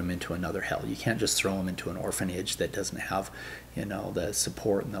hell and put them into another hell. You can't just throw them into an orphanage that doesn't have, the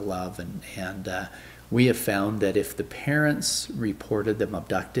support and the love. And we have found that if the parents reported them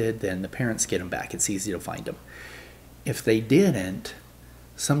abducted, then the parents get them back. It's easy to find them. If they didn't,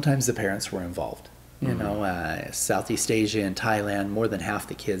 sometimes the parents were involved. Southeast Asia and Thailand, more than half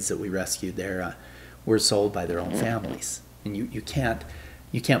the kids that we rescued there were sold by their own families. And you can't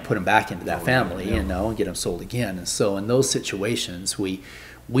put them back into that family, and get them sold again. And so in those situations, we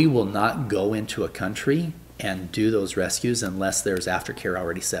will not go into a country and do those rescues unless there's aftercare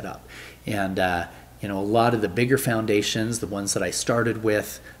already set up. And a lot of the bigger foundations, the ones that I started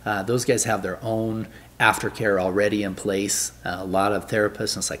with, those guys have their own aftercare already in place. A lot of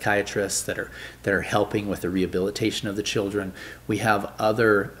therapists and psychiatrists that are helping with the rehabilitation of the children. We have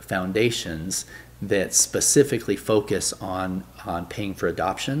other foundations that specifically focus on paying for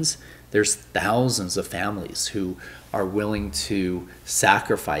adoptions. There's thousands of families who are willing to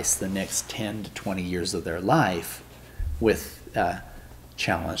sacrifice the next 10 to 20 years of their life with a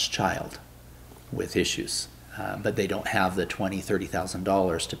challenged child with issues. But they don't have the $20,000,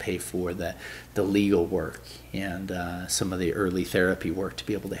 $30,000 to pay for the legal work and some of the early therapy work to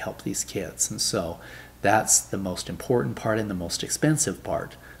be able to help these kids. And so that's the most important part and the most expensive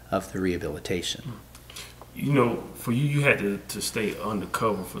part of the rehabilitation. For you had to stay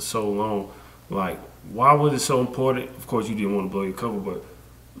undercover for so long. Like, why was it so important? Of course, you didn't want to blow your cover, but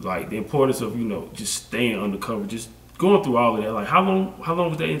like the importance of just staying undercover, just going through all of that. Like, how long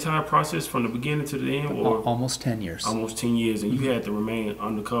was that entire process from the beginning to the end? Or almost 10 years. Almost 10 years, and you had to remain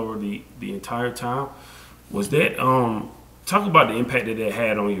undercover the entire time. Was that talk about the impact that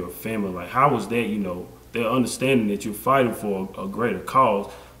had on your family? Like, how was that? Their understanding that you're fighting for a greater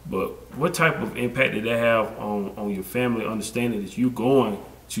cause. But what type of impact did that have on your family, understanding that you're going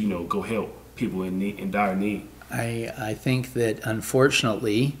to go help people in dire need? I think that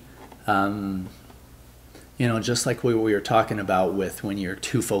unfortunately, just like we were talking about with when you're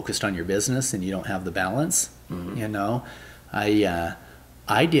too focused on your business and you don't have the balance, I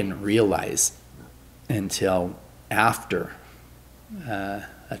didn't realize until after a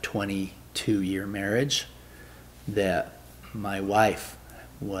 22-year marriage that my wife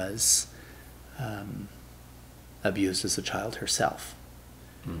was abused as a child herself.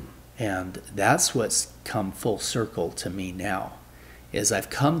 And that's what's come full circle to me now, is I've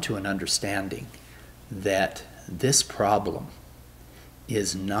come to an understanding that this problem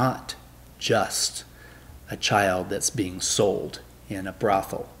is not just a child that's being sold in a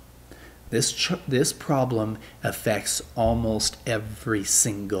brothel. This problem affects almost every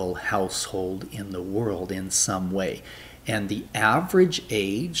single household in the world in some way. And the average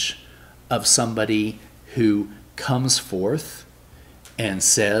age of somebody who comes forth and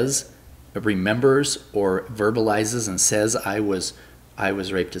says, remembers or verbalizes and says, I was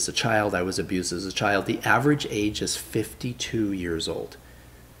raped as a child, I was abused as a child, the average age is 52 years old.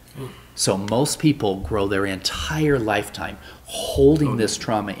 So most people grow their entire lifetime holding this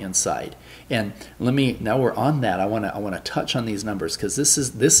trauma inside. And now we're on that, I want to touch on these numbers, because this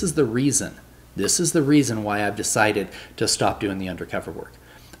is the reason why I've decided to stop doing the undercover work.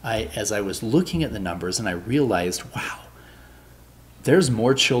 As I was looking at the numbers, and I realized, wow, there's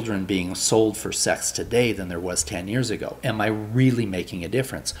more children being sold for sex today than there was 10 years ago. Am I really making a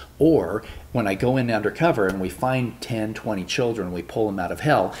difference? Or when I go in undercover and we find 10, 20 children, we pull them out of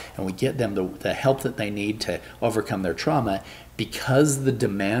hell and we get them the help that they need to overcome their trauma, because the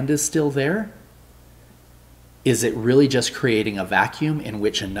demand is still there, is it really just creating a vacuum in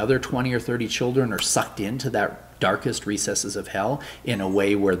which another 20 or 30 children are sucked into that darkest recesses of hell in a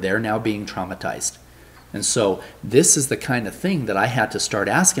way where they're now being traumatized? And so this is the kind of thing that I had to start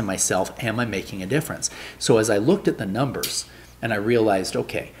asking myself, am I making a difference? So as I looked at the numbers and I realized,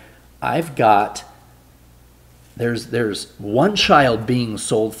 okay, there's one child being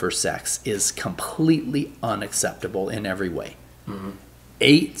sold for sex is completely unacceptable in every way.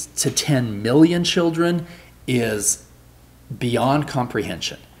 8 to 10 million children is beyond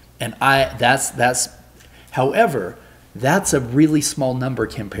comprehension. And however, that's a really small number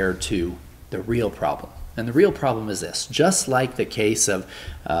compared to the real problem. And the real problem is this: just like the case of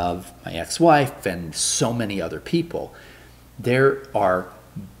my ex-wife and so many other people, there are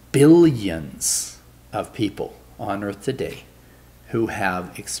billions of people on earth today who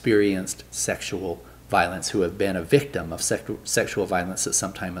have experienced sexual violence, who have been a victim of sexual violence at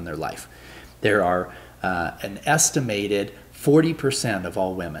some time in their life. There are an estimated 40% of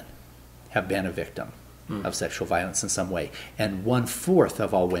all women have been a victim of sexual violence in some way, and 1/4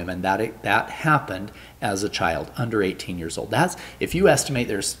 of all women that happened as a child under 18 years old. That's, if you estimate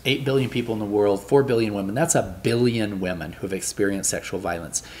there's 8 billion people in the world, 4 billion women, that's 1 billion women who have experienced sexual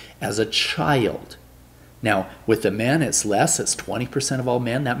violence as a child. Now with the men it's less, it's 20% of all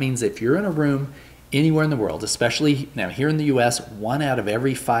men. That means if you're in a room anywhere in the world, especially now here in the US, 1 out of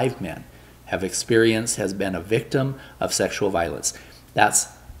every 5 men has been a victim of sexual violence. That's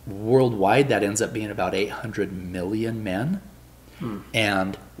worldwide, that ends up being about 800 million men,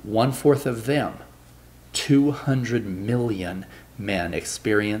 and 1/4 of them, 200 million men,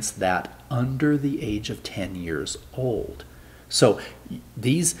 experience that under the age of 10 years old. So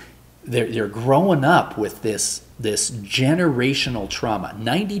they're growing up with this generational trauma.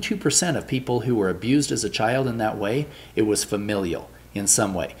 92% of people who were abused as a child in that way, it was familial in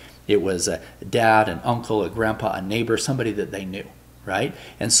some way. It was a dad, an uncle, a grandpa, a neighbor, somebody that they knew. Right?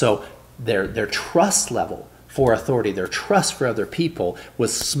 And so their trust level for authority, their trust for other people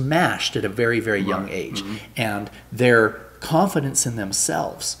was smashed at a very, very young age. And their confidence in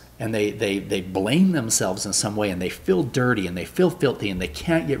themselves, and they blame themselves in some way, and they feel dirty and they feel filthy and they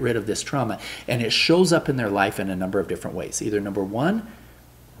can't get rid of this trauma. And it shows up in their life in a number of different ways. Either number one,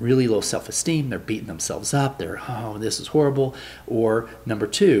 really low self-esteem, they're beating themselves up, oh, this is horrible. Or number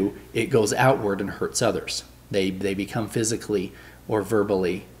two, it goes outward and hurts others. They become physically or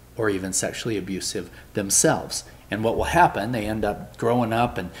verbally or even sexually abusive themselves. And what will happen, they end up growing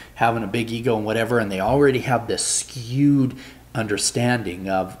up and having a big ego and whatever, and they already have this skewed understanding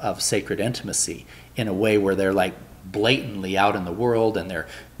of sacred intimacy in a way where they're like blatantly out in the world, and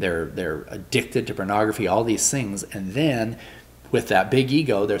they're addicted to pornography, all these things. And then with that big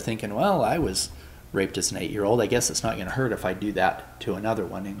ego, they're thinking, well, I was raped as an 8-year-old. I guess it's not going to hurt if I do that to another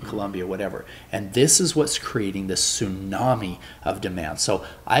one in Colombia, whatever. And this is what's creating this tsunami of demand. So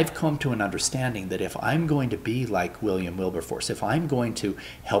I've come to an understanding that if I'm going to be like William Wilberforce, if I'm going to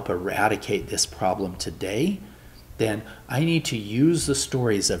help eradicate this problem today, then I need to use the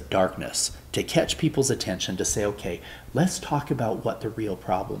stories of darkness to catch people's attention, to say, okay, let's talk about what the real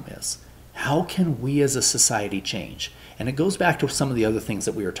problem is. How can we as a society change? And it goes back to some of the other things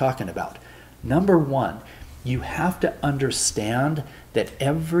that we were talking about. Number one, You have to understand that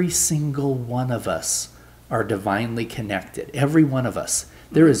every single one of us are divinely connected. Every one of us.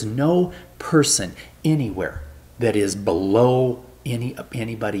 There is no person anywhere that is below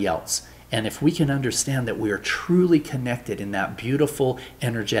anybody else. And if we can understand that we are truly connected in that beautiful,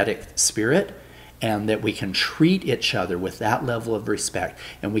 energetic spirit, and that we can treat each other with that level of respect,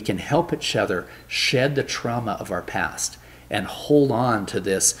 and we can help each other shed the trauma of our past and hold on to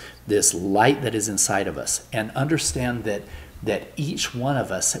this light that is inside of us, and understand that each one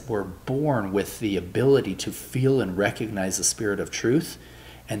of us were born with the ability to feel and recognize the spirit of truth.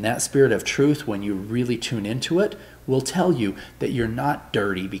 And that spirit of truth, when you really tune into it, will tell you that you're not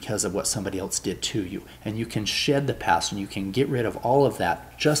dirty because of what somebody else did to you. And you can shed the past, and you can get rid of all of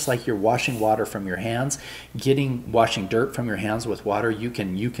that. Just like you're washing water from your hands, washing dirt from your hands with water, you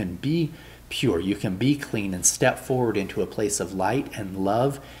can be pure, you can be clean, and step forward into a place of light and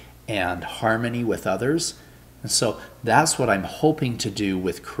love and harmony with others. And so that's what I'm hoping to do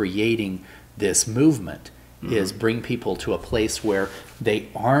with creating this movement, is bring people to a place where they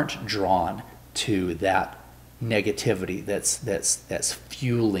aren't drawn to that negativity that's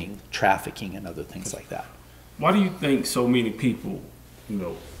fueling trafficking and other things like that. Why do you think so many people,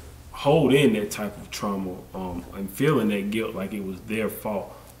 hold in that type of trauma and feeling that guilt like it was their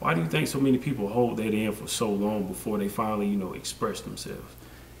fault? Why do you think so many people hold that in for so long before they finally, express themselves?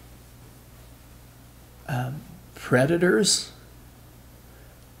 Predators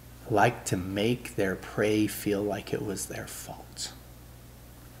like to make their prey feel like it was their fault.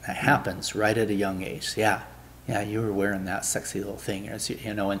 That happens right at a young age. Yeah, you were wearing that sexy little thing,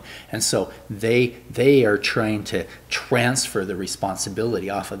 and so they are trying to transfer the responsibility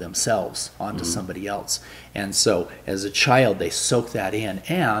off of themselves onto somebody else. And so as a child, they soak that in,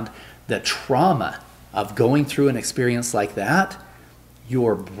 and the trauma of going through an experience like that,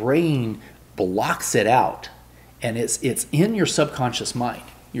 your brain blocks it out, and it's in your subconscious mind.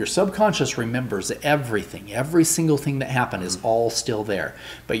 Your subconscious remembers everything. Every single thing that happened is all still there.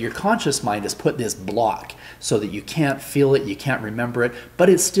 But your conscious mind has put this block so that you can't feel it, you can't remember it, but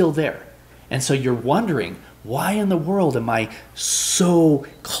it's still there. And so you're wondering, why in the world am I so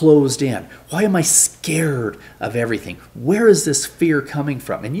closed in? Why am I scared of everything? Where is this fear coming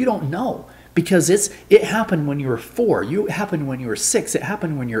from? And you don't know. Because it happened when you were 4, it happened when you were 6, it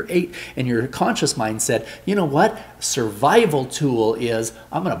happened when you're 8, and your conscious mind said, you know what? Survival tool is,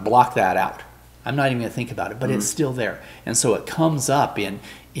 I'm going to block that out. I'm not even going to think about it, but it's still there. And so it comes up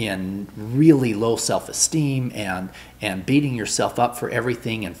in really low self-esteem and beating yourself up for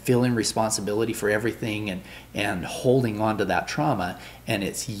everything and feeling responsibility for everything and holding on to that trauma. And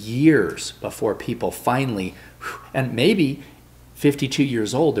it's years before people finally, and maybe 52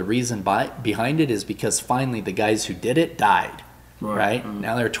 years old, the reason behind it is because finally the guys who did it died, right?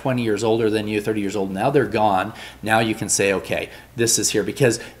 Now they're 20 years older than you, 30 years old. Now they're gone. Now you can say, okay, this is here.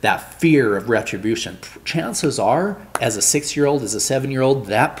 Because that fear of retribution, chances are, as a 6-year-old, as a 7-year-old,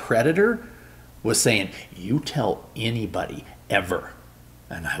 that predator was saying, you tell anybody ever,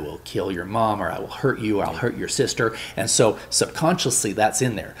 and I will kill your mom, or I will hurt you, or I'll hurt your sister. And so subconsciously that's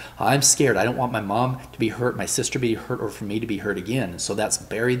in there. I'm scared. I don't want my mom to be hurt, my sister to be hurt, or for me to be hurt again. And so that's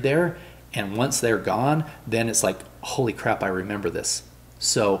buried there. And once they're gone, then it's like, holy crap, I remember this.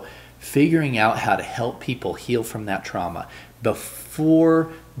 So figuring out how to help people heal from that trauma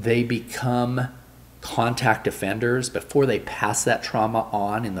before they become contact offenders, before they pass that trauma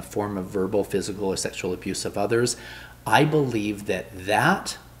on in the form of verbal, physical, or sexual abuse of others, I believe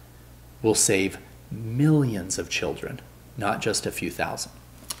that will save millions of children, not just a few thousand.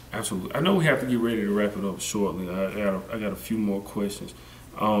 Absolutely. I know we have to get ready to wrap it up shortly. I got a few more questions.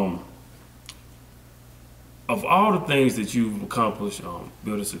 Of all the things that you've accomplished,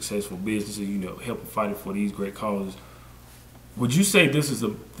 building successful businesses, helping fighting for these great causes, would you say this is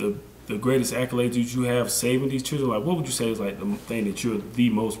the greatest accolade that you have, saving these children? Like, what would you say is like the thing that you're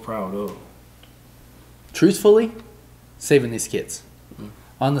the most proud of? Truthfully, saving these kids.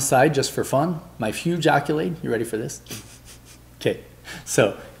 On the side, just for fun, my huge accolade. You ready for this? Okay.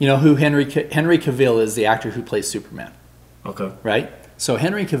 So, you know who Henry Cavill is, the actor who plays Superman. Okay. Right? So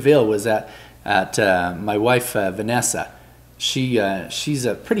Henry Cavill was at my wife, Vanessa. She's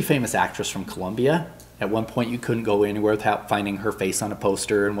a pretty famous actress from Colombia. At one point, you couldn't go anywhere without finding her face on a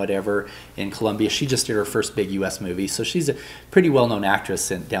poster and whatever in Colombia. She just did her first big U.S. movie. So she's a pretty well-known actress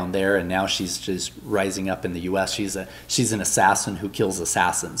down there, and now she's just rising up in the U.S. She's an assassin who kills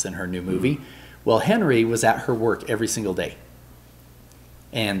assassins in her new movie. Well, Henry was at her work every single day.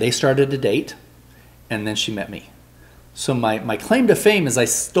 And they started a date, and then she met me. So my claim to fame is I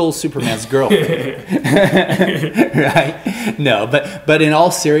stole Superman's girlfriend. Right? No, but in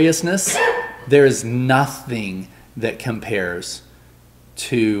all seriousness, there is nothing that compares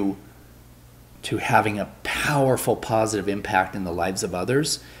to having a powerful positive impact in the lives of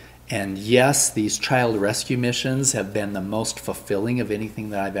others. And yes, these child rescue missions have been the most fulfilling of anything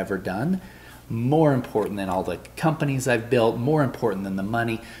that I've ever done. More important than all the companies I've built, more important than the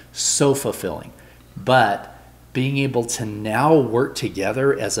money, so fulfilling. But being able to now work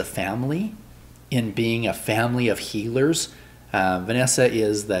together as a family in being a family of healers. Vanessa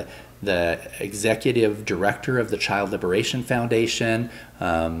is the executive director of the Child Liberation Foundation.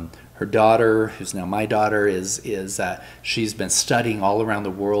 Her daughter, who's now my daughter, she's been studying all around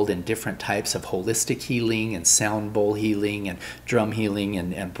the world in different types of holistic healing and sound bowl healing and drum healing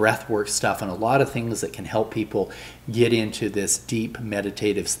and breath work stuff, and a lot of things that can help people get into this deep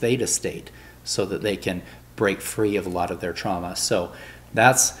meditative theta state so that they can break free of a lot of their trauma. So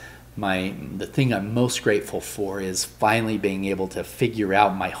that's the thing I'm most grateful for, is finally being able to figure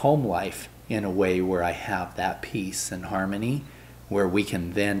out my home life in a way where I have that peace and harmony, where we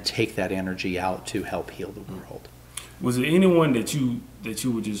can then take that energy out to help heal the world. Was there anyone that you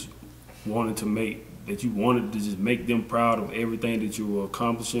were just wanted to just make them proud of everything that you were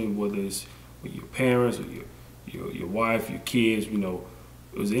accomplishing, whether it's with your parents or your wife, your kids,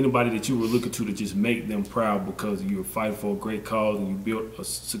 was there anybody that you were looking to just make them proud because you were fighting for a great cause and you built a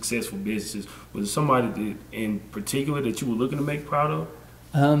successful business? Was there somebody in particular that you were looking to make proud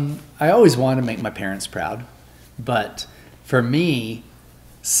of? I always wanted to make my parents proud, but for me,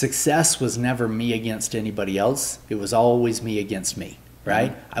 success was never me against anybody else. It was always me against me,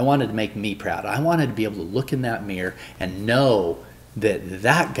 right? Mm-hmm. I wanted to make me proud. I wanted to be able to look in that mirror and know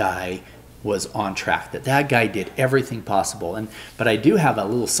that guy was on track, that guy did everything possible. But I do have a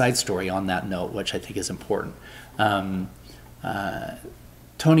little side story on that note, which I think is important.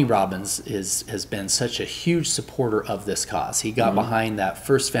 Tony Robbins has been such a huge supporter of this cause. He got behind that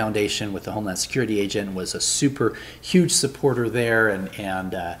first foundation with the Homeland Security agent, was a super huge supporter there,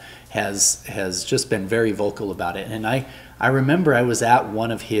 and has just been very vocal about it. And I remember I was at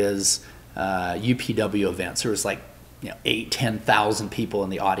one of his UPW events. There was 8,000-10,000 people in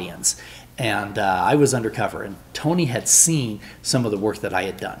the audience, and I was undercover. And Tony had seen some of the work that I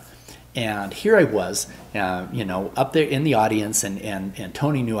had done. And here I was, up there in the audience, and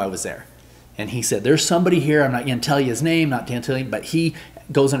Tony knew I was there. And he said, there's somebody here, I'm not going to tell you his name, not going to tell you, but he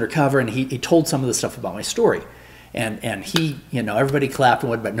goes undercover, and he told some of the stuff about my story. And he, everybody clapped and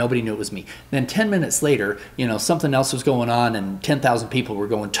what, but nobody knew it was me. Then 10 minutes later, something else was going on, and 10,000 people were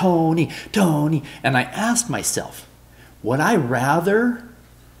going, Tony, Tony. And I asked myself, would I rather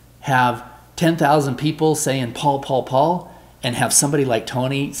have 10,000 people saying Paul, Paul, Paul, and have somebody like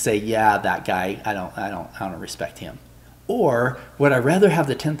Tony say, yeah, that guy, I don't respect him? Or would I rather have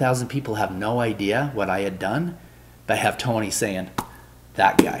the 10,000 people have no idea what I had done, but have Tony saying,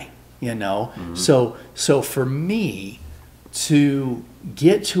 that guy, Mm-hmm. So for me to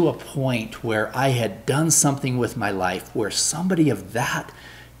get to a point where I had done something with my life, where somebody of that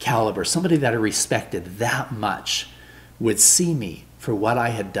caliber, somebody that I respected that much, would see me for what I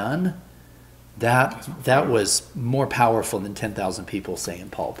had done, that was more powerful than 10,000 people saying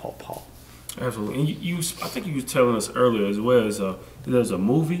Paul, Paul, Paul. Absolutely. And I think you were telling us earlier as well, there's a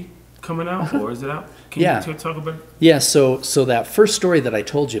movie coming out, or is it out? Can you talk about it? Yeah, so that first story that I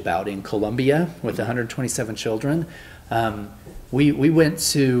told you about in Colombia with 127 children, we went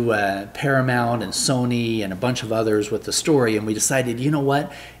to Paramount and Sony and a bunch of others with the story, and we decided, you know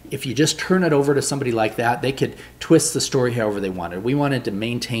what? If you just turn it over to somebody like that, they could twist the story however they wanted. We wanted to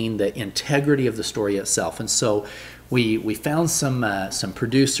maintain the integrity of the story itself. And so we found some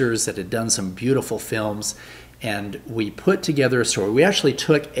producers that had done some beautiful films, and we put together a story. We actually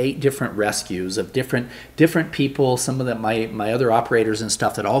took 8 different rescues of different people, some of them my other operators and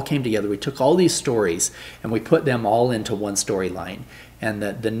stuff, that all came together. We took all these stories and we put them all into one storyline. And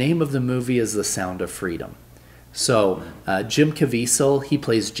the name of the movie is The Sound of Freedom. So Jim Caviezel, he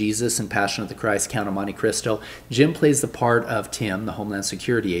plays Jesus in Passion of the Christ, Count of Monte Cristo. Jim plays the part of Tim, the Homeland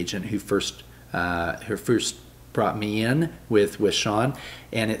Security agent who first brought me in with Sean,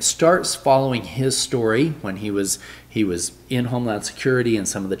 and it starts following his story when he was in Homeland Security and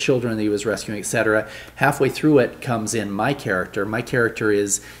some of the children that he was rescuing, etc. Halfway through it comes in my character. My character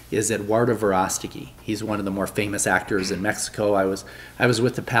is Eduardo Verástegui. He's one of the more famous actors in Mexico. I was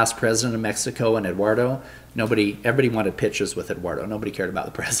with the past president of Mexico and Eduardo. Everybody wanted pictures with Eduardo. Nobody cared about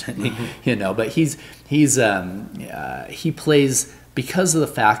the president, But he plays, because of the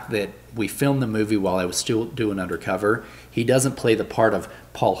fact that we filmed the movie while I was still doing undercover, he doesn't play the part of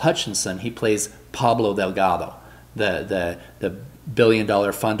Paul Hutchinson. He plays Pablo Delgado, the $1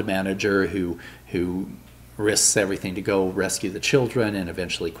 billion fund manager who risks everything to go rescue the children and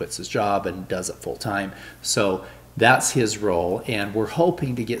eventually quits his job and does it full time. So that's his role, and we're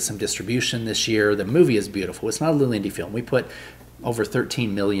hoping to get some distribution this year. The movie is beautiful. It's not a little indie film. We put over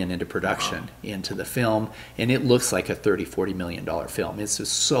 $13 million into production into the film, and it looks like a $30-40 million film. It's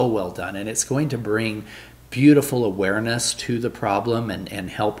just so well done, and it's going to bring beautiful awareness to the problem and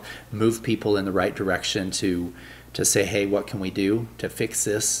help move people in the right direction to say, hey, what can we do to fix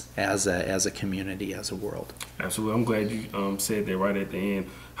this as a community, as a world? Absolutely. I'm glad you said that right at the end.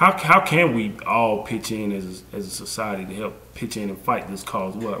 How can we all pitch in as a society to help pitch in and fight this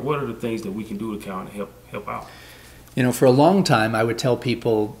cause? What are the things that we can do to kind of help out? You know, for a long time, I would tell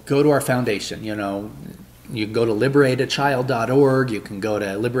people, go to our foundation. You know, you can go to liberateachild.org, you can go to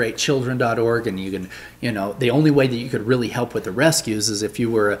liberatechildren.org, and you can, you know, the only way that you could really help with the rescues is if you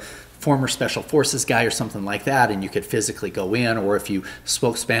were a former special forces guy or something like that, and you could physically go in, or if you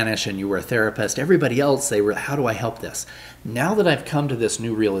spoke Spanish and you were a therapist. Everybody else, they were, how do I help this? Now that I've come to this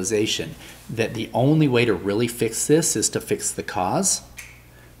new realization that the only way to really fix this is to fix the cause,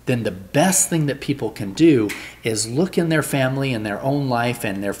 then the best thing that people can do is look in their family and their own life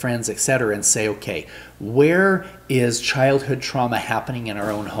and their friends, etc., and say, okay, where is childhood trauma happening in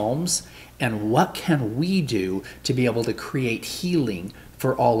our own homes, and what can we do to be able to create healing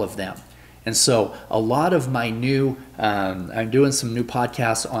for all of them? And so a lot of my new, I'm doing some new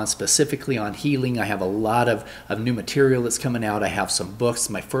podcasts on specifically on healing. I have a lot of new material that's coming out. I have some books.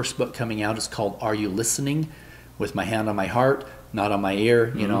 My first book coming out is called Are You Listening? With my hand on my heart, not on my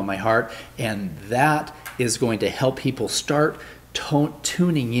ear, you know, on my heart. And that is going to help people start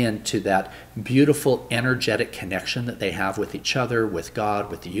tuning in to that beautiful energetic connection that they have with each other, with God,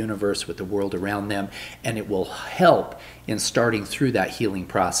 with the universe, with the world around them, and it will help in starting through that healing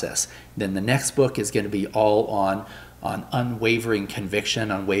process. Then the next book is going to be all on unwavering conviction,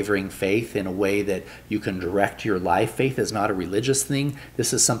 unwavering faith in a way that you can direct your life. Faith is not a religious thing.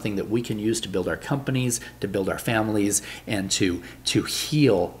 This is something that we can use to build our companies, to build our families, and to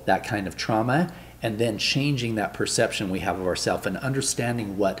heal that kind of trauma. And then changing that perception we have of ourselves and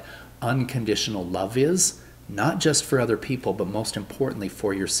understanding what unconditional love is, not just for other people, but most importantly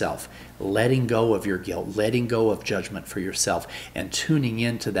for yourself. Letting go of your guilt, letting go of judgment for yourself, and tuning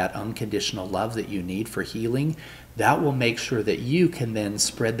into that unconditional love that you need for healing. That will make sure that you can then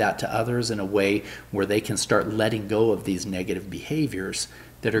spread that to others in a way where they can start letting go of these negative behaviors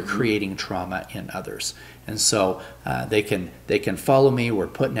that are creating trauma in others. And so they can follow me. We're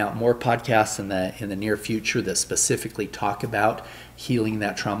putting out more podcasts in the near future that specifically talk about healing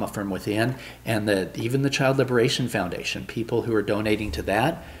that trauma from within. And even the Child Liberation Foundation, people who are donating to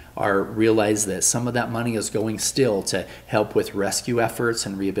that realize that some of that money is going still to help with rescue efforts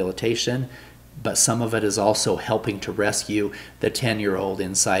and rehabilitation, but some of it is also helping to rescue the 10-year-old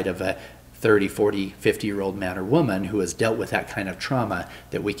inside of a 30, 40, 50-year-old man or woman who has dealt with that kind of trauma,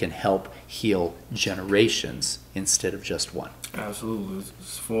 that we can help heal generations instead of just one. Absolutely.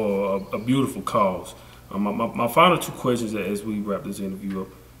 It's for a beautiful cause. My final two questions as we wrap this interview up.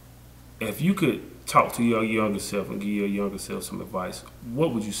 If you could talk to your younger self and give your younger self some advice,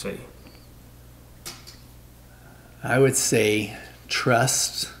 what would you say? I would say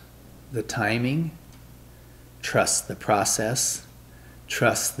trust the timing, trust the process,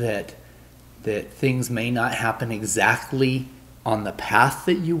 trust that things may not happen exactly on the path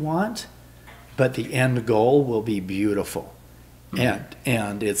that you want, but the end goal will be beautiful.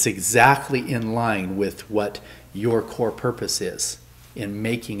 And it's exactly in line with what your core purpose is in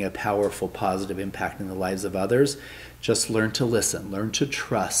making a powerful, positive impact in the lives of others. Just learn to listen, learn to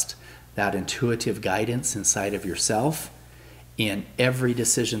trust that intuitive guidance inside of yourself in every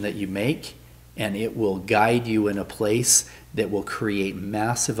decision that you make, and it will guide you in a place that will create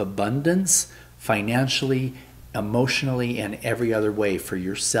massive abundance financially, emotionally, and every other way for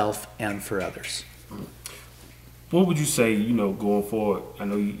yourself and for others. What would you say, going forward? I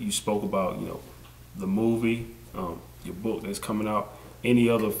know you spoke about, the movie, your book that's coming out. Any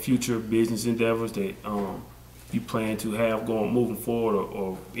other future business endeavors that you plan to have moving forward,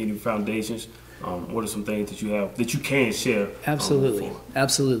 or any foundations? What are some things that you have that you can share? Absolutely,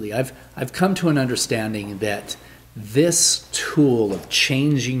 absolutely. I've come to an understanding that this tool of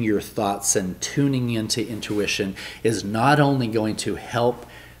changing your thoughts and tuning into intuition is not only going to help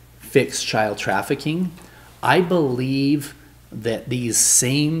fix child trafficking. I believe that these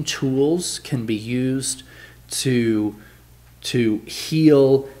same tools can be used to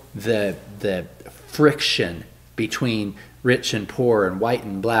heal the friction between rich and poor and white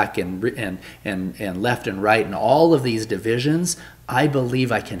and black and left and right and all of these divisions. I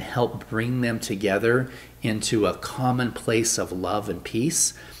believe I can help bring them together into a common place of love and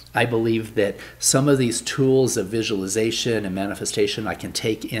peace. I believe that some of these tools of visualization and manifestation I can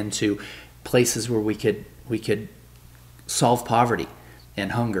take into places where we could solve poverty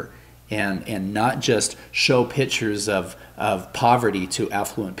and hunger, and not just show pictures of poverty to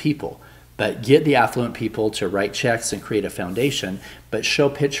affluent people, but get the affluent people to write checks and create a foundation, but show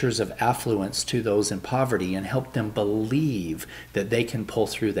pictures of affluence to those in poverty and help them believe that they can pull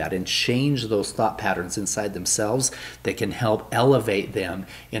through that and change those thought patterns inside themselves that can help elevate them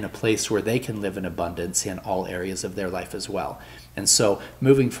in a place where they can live in abundance in all areas of their life as well. And so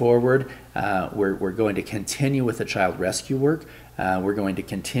moving forward, we're going to continue with the child rescue work. We're going to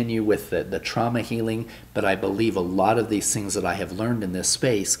continue with the trauma healing, but I believe a lot of these things that I have learned in this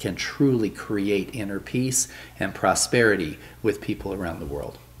space can truly create inner peace and prosperity with people around the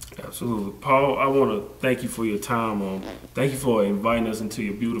world. Absolutely. Paul, I want to thank you for your time. Thank you for inviting us into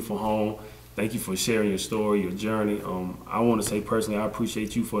your beautiful home. Thank you for sharing your story, your journey. I want to say personally, I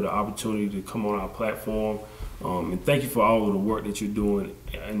appreciate you for the opportunity to come on our platform. And thank you for all of the work that you're doing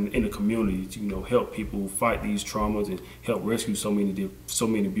in the community to help people fight these traumas and help rescue so many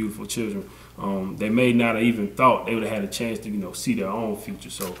beautiful children. They may not have even thought they would have had a chance to see their own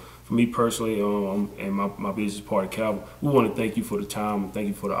future. So for me personally, and my business partner Calvin, we want to thank you for the time and thank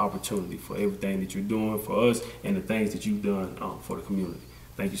you for the opportunity, for everything that you're doing for us and the things that you've done for the community.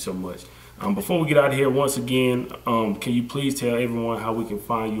 Thank you so much. Before we get out of here, once again, can you please tell everyone how we can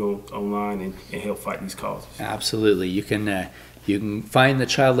find you online and help fight these causes? Absolutely. You can find the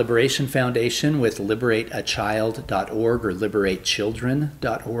Child Liberation Foundation with liberateachild.org or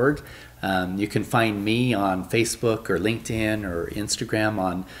liberatechildren.org. You can find me on Facebook or LinkedIn or Instagram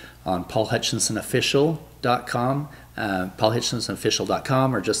on paulhutchinsonofficial.com.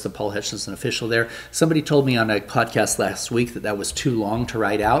 paulhutchinsonofficial.com or just the Paul Hutchinson Official there. Somebody told me on a podcast last week that was too long to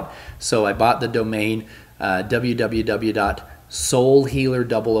write out, so I bought the domain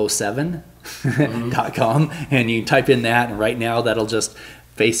www.soulhealer007.com, and you type in that, and right now that'll just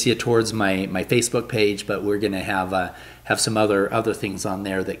face you towards my Facebook page, but we're going to have some other things on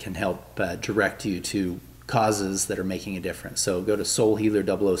there that can help direct you to causes that are making a difference. So go to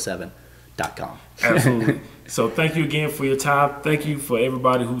soulhealer007.com. Absolutely. So thank you again for your time. Thank you for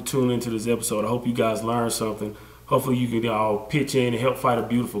everybody who tuned into this episode. I hope you guys learned something. Hopefully you can all pitch in and help fight a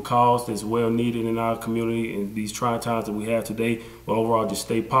beautiful cause that's well needed in our community in these trying times that we have today. But overall, just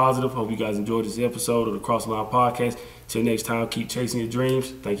stay positive. Hope you guys enjoyed this episode of the Cross the Line Podcast. Till next time, keep chasing your dreams.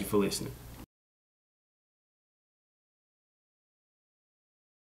 Thank you for listening.